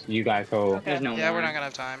clowns. You guys hold. Okay. There's no Yeah, more. we're not gonna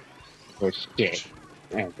have time. Oh shit.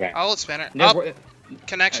 Okay. I'll spinner. They're- Up.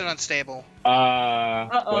 Connection unstable.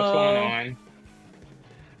 What's going on?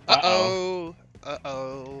 Uh-oh.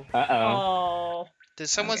 Uh-oh. Uh-oh. Oh. Did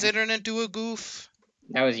someone's Okay. internet do a goof?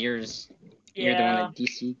 That was yours. You're the one Yeah. that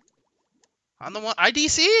DC. I'm the one. I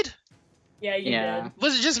DC'd? Yeah, you Yeah. did.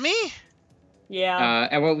 Was it just me? Yeah.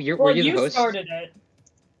 Well, well, were you you the host? started it.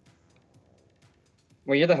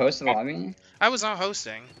 Were you the host of the lobby? I was not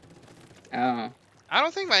hosting. Oh. I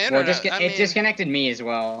don't think my Well, internet. I it mean, disconnected me as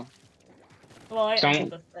well. Well, I Some-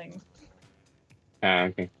 ended the thing.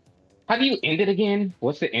 Okay. How do you end it again?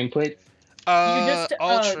 What's the input? just,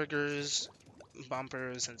 all triggers,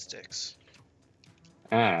 bumpers, and sticks.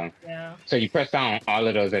 Oh. Yeah. So you press down all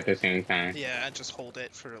of those at the same time. Yeah, and just hold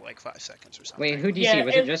it for like 5 seconds or something. Wait, who DC? Yeah,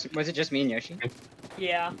 was it just me and Yoshi?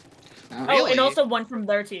 Yeah. Oh. Oh, Really? and also one from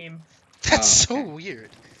their team. That's Oh, so okay. weird.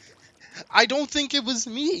 I don't think it was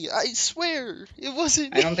me. I swear it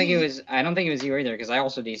wasn't. I don't think it me. was. I don't think it was you either, because I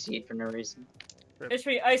also DC'd for no reason.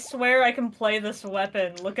 Ishvi, I swear I can play this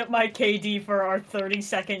weapon. Look at my KD for our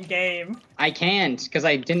 30-second game. I can't, because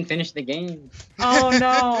I didn't finish the game. Oh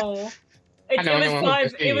no. I know, I know,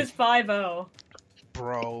 It was 5-0.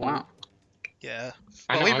 Bro. Wow. Yeah.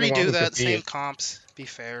 I Well, know, we I know redo who's that. the Same thief. comps. Be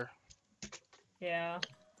fair. Yeah.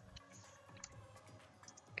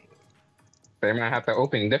 They might have to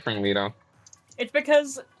open differently though. It's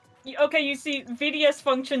because, okay, you see, VDS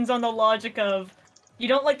functions on the logic of, you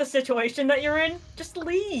don't like the situation that you're in, just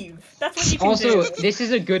leave. That's what you can Also, do. this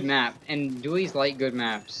is a good map, and dualies like good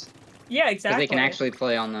maps, Yeah, because exactly. they can actually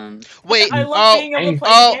play on them. Wait. I love being able to play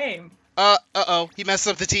oh. the game. Uh-oh. He messed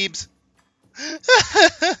up the teams.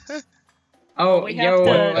 Oh, We yo, have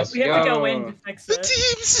to, let's we have to go in go. to fix The it.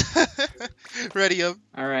 teams. Ready up.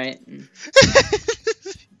 All right.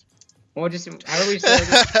 Well, just how do we start?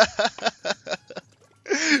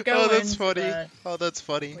 Go Oh, that's in funny. so that Oh, that's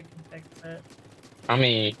funny. we can fix it. I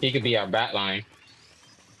mean, he could be our bat line.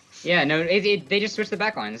 Yeah, no, they just switched the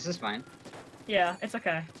backline. This is fine. Yeah, it's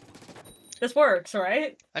okay. This works,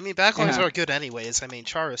 right? I mean, backlines Yeah. are good anyways. I mean,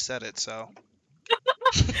 Chara said it, so.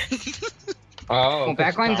 Oh, Well,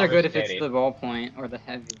 backlines are good if it's the ballpoint or the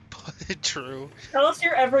heavy. True. Tell us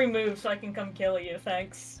your every move so I can come kill you,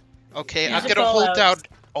 thanks. Okay, Yeah. I'm Use gonna your hold callouts. down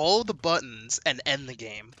all the buttons and end the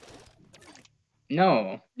game.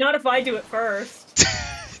 No. Not if I do it first.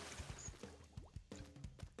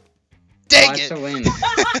 Dang Watch it! to win.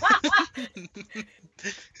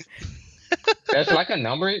 There's like a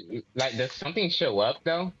number. Like, does something show up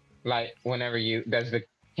though? Like, whenever you does the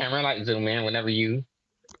camera like zoom in whenever you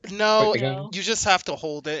No, Put the No. you just have to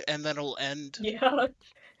hold it and then it'll end. Yeah.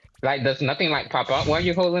 like does nothing like pop up while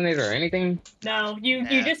you're holding it or anything? No, you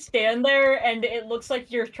Yeah. just stand there and it looks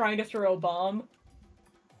like you're trying to throw a bomb.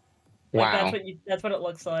 Like Wow. that's what it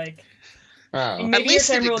looks like. Oh. And At maybe your least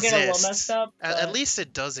it camera will get a little messed exists. up. At but- least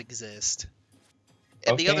it does exist.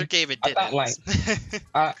 And the other Okay. game it I didn't. thought,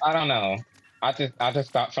 like, I don't know. I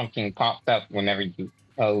just thought something popped up whenever you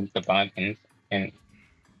hold the buttons and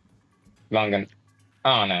long and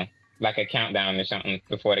I don't know, like a countdown or something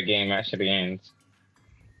before the game actually ends.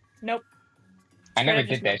 Nope. I never Straight up did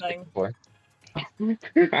just that shit nothing.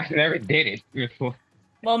 before. I never did it before.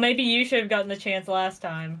 Well, maybe you should have gotten the chance last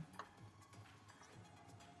time.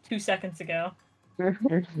 2 seconds ago.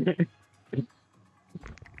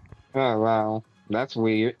 Oh wow, that's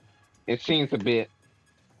weird. It seems a bit.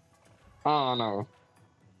 I don't know.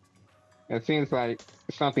 It seems like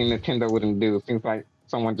something Nintendo wouldn't do. It seems like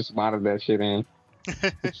someone just modded that shit in,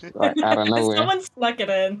 like out of nowhere. Someone snuck it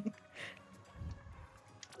in.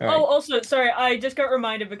 Like, Oh, also, sorry, I just got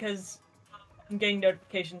reminded because I'm getting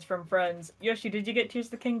notifications from friends. Yoshi, did you get Tears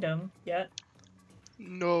of the Kingdom yet?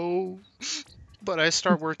 No. But I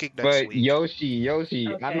start working next but week. Yoshi, I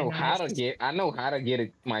Okay, know how to nice. get. I know how to get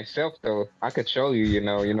it myself though. I could show you. You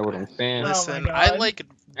know what I'm saying. Oh my Listen, God. I like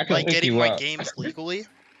I can link getting you my up. games legally.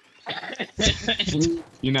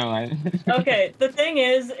 You know, I... Okay, the thing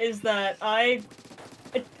is that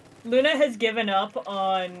Luna has given up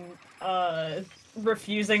on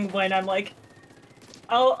refusing when I'm like,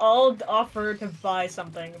 I'll offer to buy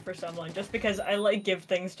something for someone just because I like give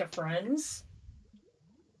things to friends.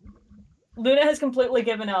 Luna has completely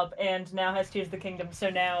given up and now has Tears of the Kingdom, so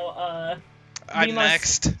now I'm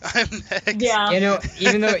must- next. I'm next. yeah. You know,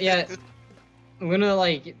 even though Luna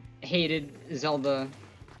like hated Zelda,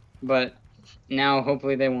 but now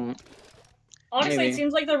hopefully they won't. Honestly, maybe. it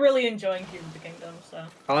seems like they're really enjoying Tears of the Kingdom, so.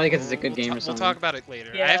 Probably because it's a good We'll game ta- or We'll something. talk about it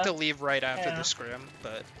later. I Yeah. have to leave right after Yeah. the scrim,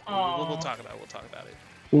 but Aw. we'll talk about it. We'll talk about it.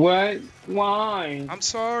 What? Why? I'm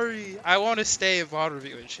sorry. I want to stay in VOD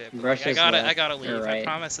review and shit. But, Brush like, I is gotta left leave. or I right?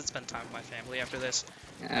 promise to spend time with my family after this.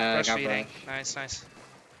 I got Breastfeeding. brush. Nice.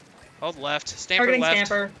 Hold left. Stamper Targeting left.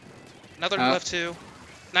 Stamper. Another Oh. left too.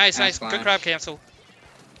 Nice. Good splash. crab cancel.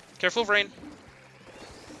 Careful of rain.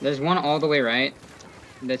 There's one all the way right.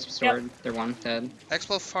 That's sword. They're one dead.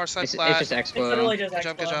 Expo far side It's flat. just It's literally Expo.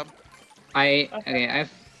 just Good job. Okay,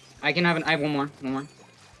 I have one more.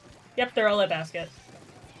 Yep, they're all at basket.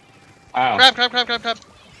 Oh. Crab.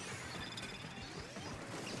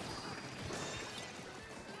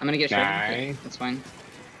 I'm gonna get shot. Nice. That's fine.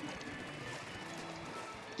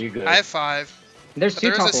 You good? I have 5. There's But two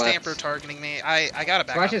there is top a left. stamper targeting me. I gotta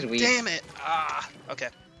back Splash up. is weak. Damn it. Okay.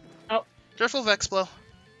 Oh. Careful of Explo.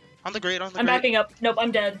 On the grate. I'm backing up. Nope,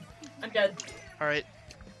 I'm dead. Alright.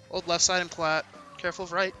 Hold left side and plat. Careful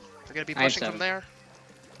of right. They're gonna be I have pushing from 7. there.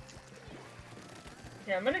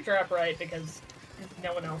 Here, I'm gonna drop right because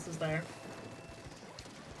no one else is there.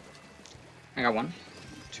 I got one.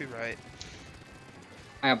 2 right.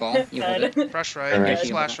 I got ball. You hold it. Brush right. Alright.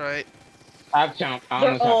 Splash right. I've jumped. I They're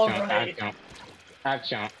almost all have jumped. right. I've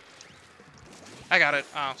jumped. I got it.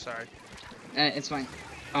 Oh, sorry. It's fine.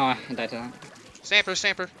 Oh, I died to that. Stamper.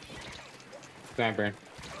 Sniper.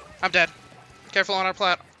 I'm dead. Careful on our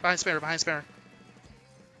plat. Behind spinner.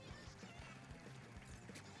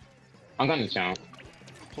 I'm gonna jump.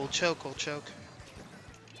 Hold choke.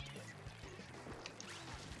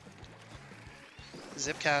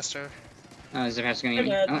 Zip caster. Zip has to go get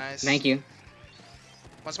me. Okay. Oh, Nice. thank you.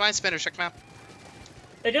 What's behind spinner? Check map.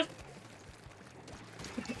 They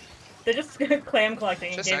just clam collecting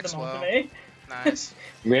and Just gave them all to Expo. me. Nice.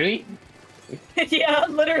 Really? Yeah,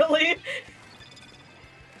 literally.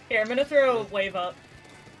 Here, I'm gonna throw a wave up.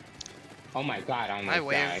 Oh my god! I My almost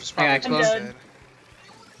wave died. is probably I'm dead.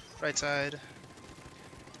 Right side.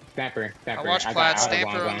 Sniper. I watch got plat. out of Stamper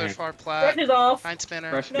bounds on on their him. far Brush plat. is off. Behind spinner.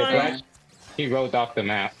 Brush The Nice. flash. He rolled off the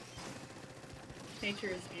map. Nature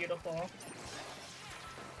is beautiful.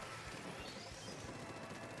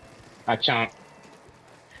 I chomped.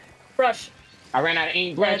 Brush. I ran out of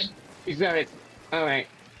ink. Brush. Dead. You got it. All right.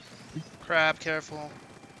 Crab. Careful.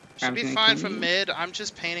 Should Crab's be gonna fine kill from me. mid. I'm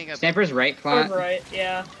just painting a. Stamper's right flat. Over right,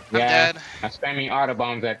 yeah. I'm Yeah. dead. I'm spamming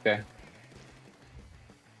autobombs at the.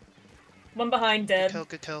 One behind dead.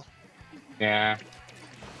 Good kill. Yeah.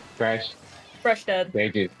 Fresh. Brush dead. They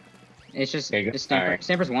just It's just There you go. Stamper. Alright.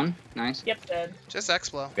 Stamper's one. Nice. Yep, dead. Just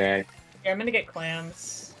Explo. dead. Here, I'm gonna get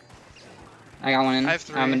clams. I got one in. I have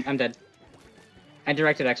 3. I'm dead. I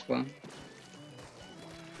directed Explo.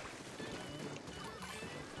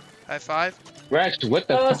 I have 5. Fresh. What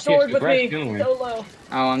the fuck Sword is with Fresh me. doing? So low.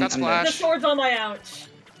 Oh, I'm That's dead. flash. The sword's on my ouch.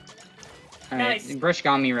 Alright, Nice. Brush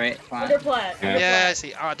got me right flat. Under plat. Yeah. Under Yeah, I plat.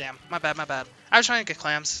 see. Oh, damn. My bad. I was trying to get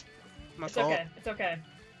clams. My It's fault. okay. It's okay.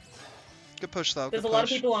 Good push, though. There's Good a lot of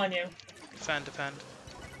push. people on you. Defend.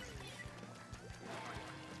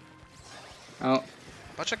 Oh,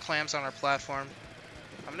 Bunch of clams on our platform.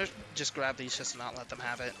 I'm gonna just grab these just to not let them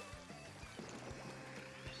have it.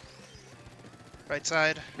 Right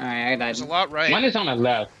side. alright, I died. There's a lot right. One is on the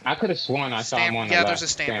left. I could have sworn I saw him on the Yeah, left. there's a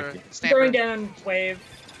stamper. Throwing Stamper. down wave.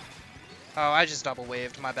 Oh, I just double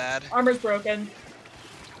waved. My bad. Armor's broken.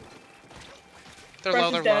 They're Brush low.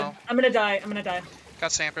 is They're dead. low. I'm gonna die. I'm gonna die.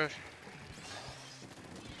 Got stamper.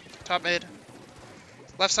 Top mid.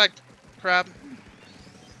 Left side. Crab.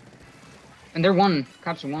 And they're one.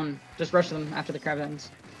 Cops are one. Just rush them after the crab ends.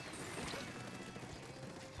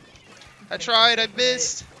 I tried. I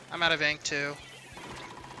missed. I'm out of ink too.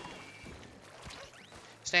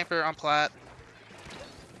 Stamper on plat.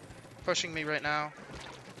 Pushing me right now.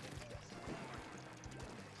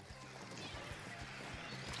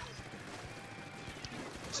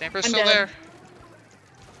 Stamper's I'm still dead. there.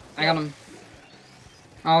 I got him.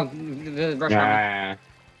 Oh, the rush armor. Nah.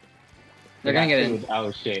 They're gonna get it in.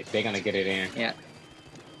 Oh shit, they're gonna get it in. Yeah.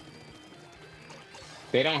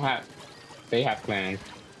 They don't have. They have plans.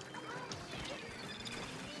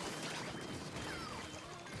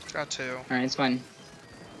 Got two. Alright, it's fine.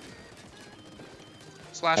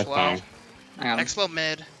 Slash That's low. fine. I got him. X low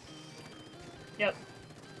mid. Yep.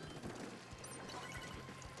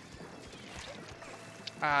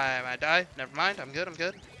 I might die. Never mind. I'm good. I'm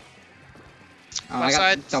good. Oh, Left I got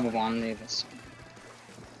side. double bomb. Leave this.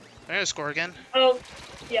 I'm gonna score again. Oh,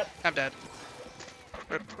 yep. I'm dead.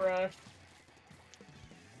 Brush.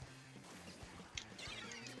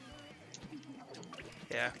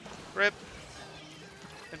 Yeah. Rip.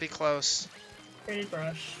 It'd be close. Pretty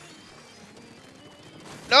brush.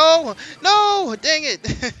 No! No! Dang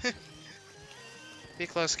it! Be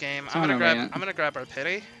close game. It's I'm on gonna our grab. way out. I'm gonna grab our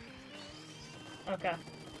pity. Okay.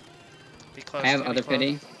 Be close. I have it's gonna other be close.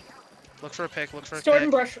 pity. Look for a pick. Look for a Sword pick.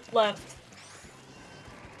 and brush left.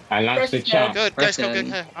 I launched the Brush is chop. Good, Brush guys, go dead.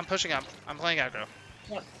 good. I'm pushing up. I'm playing aggro.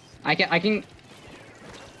 I can.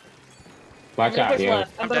 Watch I'm gonna out, push yo.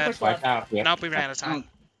 left. I'm I'm gonna dead. push Watch left. out, yo. Nope, we ran out of time.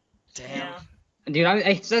 Damn. Yeah. Dude,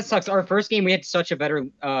 that sucks. Our first game, we had such a better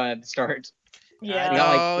start. Yeah. We No,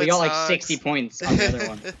 got it like sucks. 60 points on the other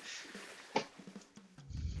one.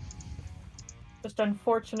 Just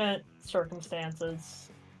unfortunate circumstances.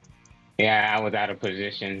 Yeah, I was out of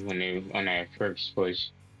position when they on that first push.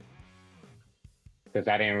 Because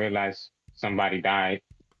I didn't realize somebody died.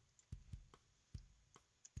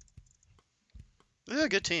 Yeah,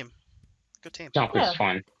 good team. Good team. Jump Yeah. is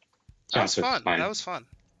fun. That Jump was is fun. fun. That was fun.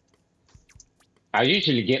 I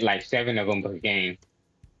usually get like 7 of them per game.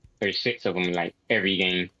 There's 6 of them like every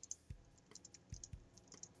game.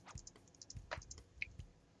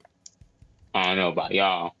 I don't know about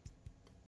y'all.